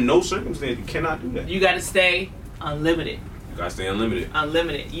that. Under no circumstance, you cannot do that. You got to stay unlimited. You got to stay unlimited.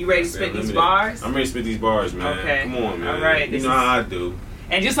 Unlimited. You ready to spit these bars? I'm ready to spit these bars, man. Okay. Come on, man. All right. You know how I do.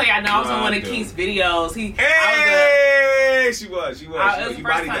 And just like I know, I was on one of Keith's videos. She was. You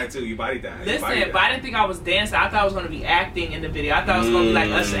bodied that too. You bodied that. Listen, but I didn't think I was dancing. I thought I was going to be acting in the video. I thought it was going to be like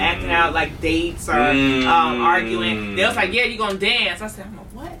us acting out like dates or arguing. They was like, yeah, you going to dance. I said, I'm like,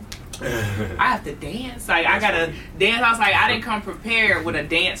 what? I have to dance. Like I gotta dance. I was like, I didn't come prepared with a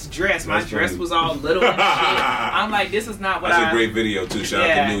dance dress. My dress was all little and shit. I'm like, this is not what That's a great video too. Shout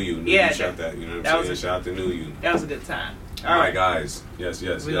out to New You. New You shot that. You know what I'm saying? Shout out to New You. That was a good time. All right, guys. Yes.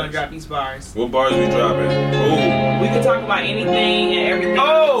 We're gonna drop these bars. What bars we dropping? Oh. We can talk about anything and everything.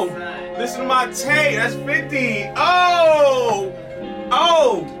 Oh, listen to my tape. That's 50. Oh.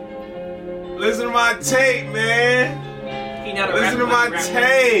 Listen to my tape, man. Listen to my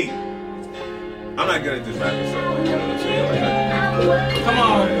tape. I'm not good at this rapping stuff. You know what I'm saying? Like, come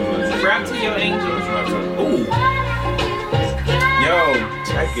on, rap to your angels. Ooh. Yo,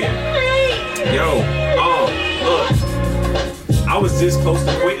 check it. Yo, look. I was this close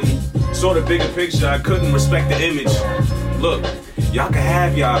to quitting. Saw the bigger picture. I couldn't respect the image. Look, y'all can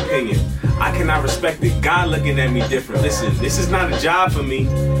have y'all opinion. I cannot respect it. God looking at me different. Listen, this is not a job for me.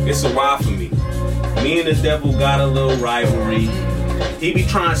 It's a why for me. Me and the devil got a little rivalry. He be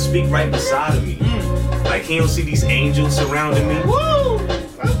trying to speak right beside of me. Like he don't see these angels surrounding me. Woo!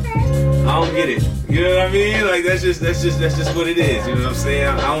 Okay. I don't get it. You know what I mean? Like that's just what it is. You know what I'm saying?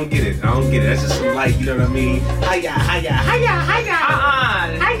 I don't get it. That's just some light. You know what I mean? Hiya.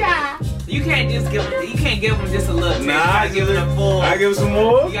 You can't just give them. You can't give them just a little. Nah, I give them a full. I give them some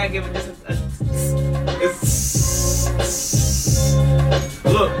more. You gotta give them just a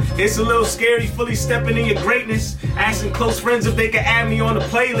Look, it's a little scary, fully stepping in your greatness, asking close friends if they can add me on the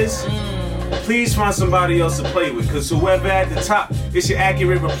playlist. Please find somebody else to play with, cause whoever at the top is your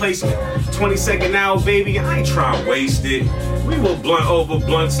accurate replacement. 22nd hour, baby, I ain't trying to waste it. We will blunt over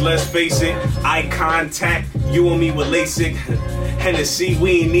blunts, let's face it. Eye contact, you and me with LASIK. Hennessy,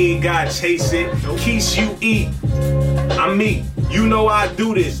 we ain't need, God chase it. Keys you eat, I'm me. You know I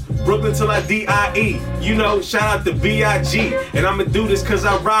do this. Brooklyn till I D.I.E. You know, shout out to B.I.G. And I'ma do this cause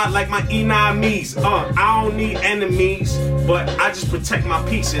I ride like my E9Mies. I don't need enemies, but I just protect my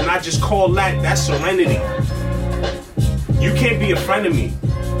peace. And I just call that's serenity. You can't be a friend of me,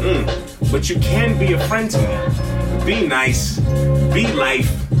 but you can be a friend to me. Be nice, be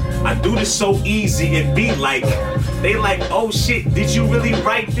life. I do this so easy, it be like. They like, oh shit, did you really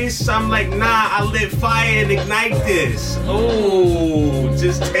write this? I'm like, nah, I lit fire and ignite this. Oh,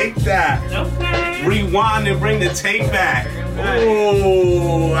 just take that. Okay. Rewind and bring the tape back.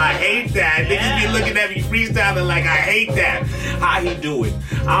 Oh, I hate that. Niggas be looking at me freestyling like I hate that. How he do it?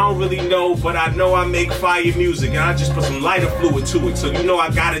 I don't really know, but I know I make fire music and I just put some lighter fluid to it. So you know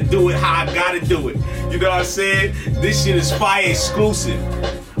I gotta do it how I gotta do it. You know what I'm saying? This shit is fire exclusive.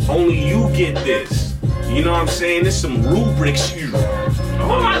 Only you get this. You know what I'm saying? There's some rubrics here. I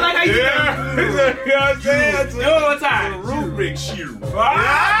like how you You know what I'm saying? Do it one time. Some rubrics here.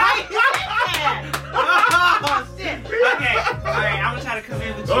 Oh, shit. Okay. Alright, I'm gonna try to come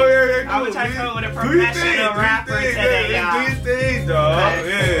in with you. Oh, yeah, cool. I'm gonna try to come in with a professional rapper today, y'all. Do your thing, dog.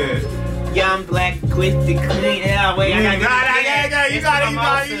 Yeah. Young black gifted queen. Yeah, wait, I gotta you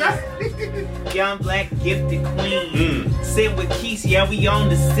got it. Young black gifted queen. Sit with Keith, yeah, we on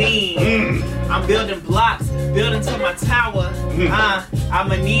the scene. I'm building blocks, building to my tower.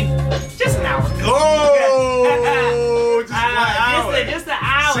 I'ma need just an hour. Oh, just 1 hour. Just an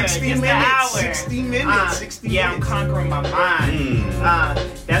hour. 60 just minutes. An hour. 60 minutes. 60 yeah, minutes. I'm conquering my mind.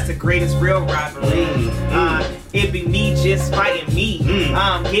 That's the greatest real rivalry. it be me just fighting me.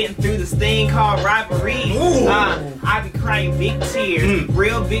 Getting through this thing called rivalry. I be crying big tears,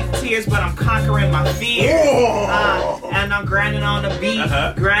 real big tears, but I'm conquering my fears. And I'm grinding on the beat,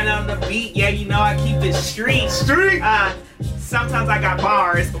 grinding on the beat. Yeah, you know I keep it street. Sometimes I got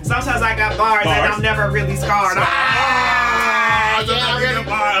bars. Sometimes I got bars and I'm never really scarred.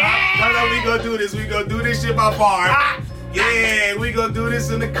 We gonna do this. We gonna do this shit by bar. Yeah, we gonna do this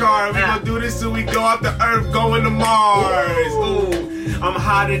in the car. We gonna do this till we go off the earth, going to Mars. Ooh, I'm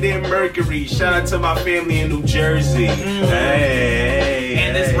hotter than Mercury. Shout out to my family in New Jersey. Hey.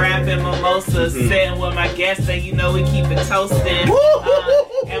 And this rapping mimosa, sitting with my guests, and you know we keep it toasting.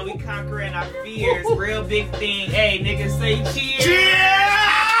 And we conquering our fears. Real big thing. Hey, niggas say cheers. Cheers!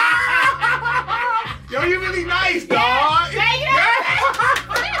 Yo, you really nice, dog.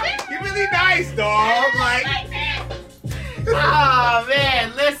 You really nice, dog. Like. Oh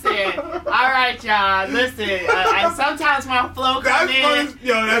man, listen. Alright, y'all, listen. And sometimes my flow comes in.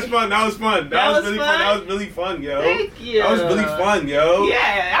 Yo, that's fun. That was fun. That was really fun. That was really fun, yo. Thank you. That was really fun, yo.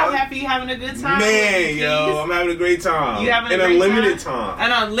 Yeah, I'm happy you having a good time. Man, yo, I'm having a great time. You having a great unlimited time?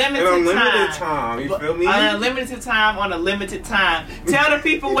 An unlimited time. You feel me? An unlimited time on a limited time. Tell the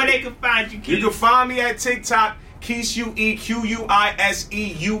people where they can find you, Keith. You can find me at TikTok. Keisue,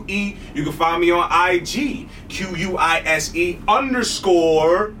 Q-U-I-S-E-U-E. You can find me on IG, QUISE_UE.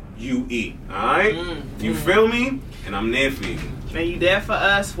 Alright? You feel me? And I'm there for you. And you there for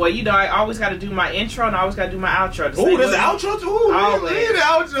us? Well, you know, I always got to do my intro and I always got to do my outro. Oh, there's an outro too? Always. Look at the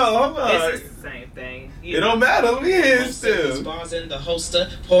outro. Hold on. It's the same thing. It don't matter. Look at it still. Bars in the holster,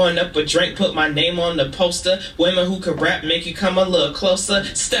 pouring up a drink, put my name on the poster. Women who can rap make you come a little closer.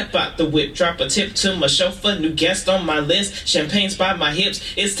 Step out the whip, drop a tip to my chauffeur. New guest on my list, champagne's by my hips.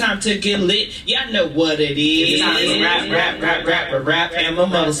 It's time to get lit. Y'all know what it is. It's time to rap, and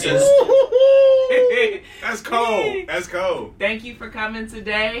mimosas. That's cold. That's cold. Thank you for coming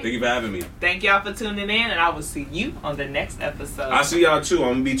today. Thank you for having me. Thank y'all for tuning in, and I will see you on the next episode. I'll see y'all too.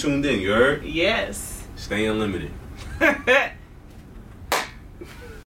 I'm gonna be tuned in. You heard? Yes. Stay unlimited.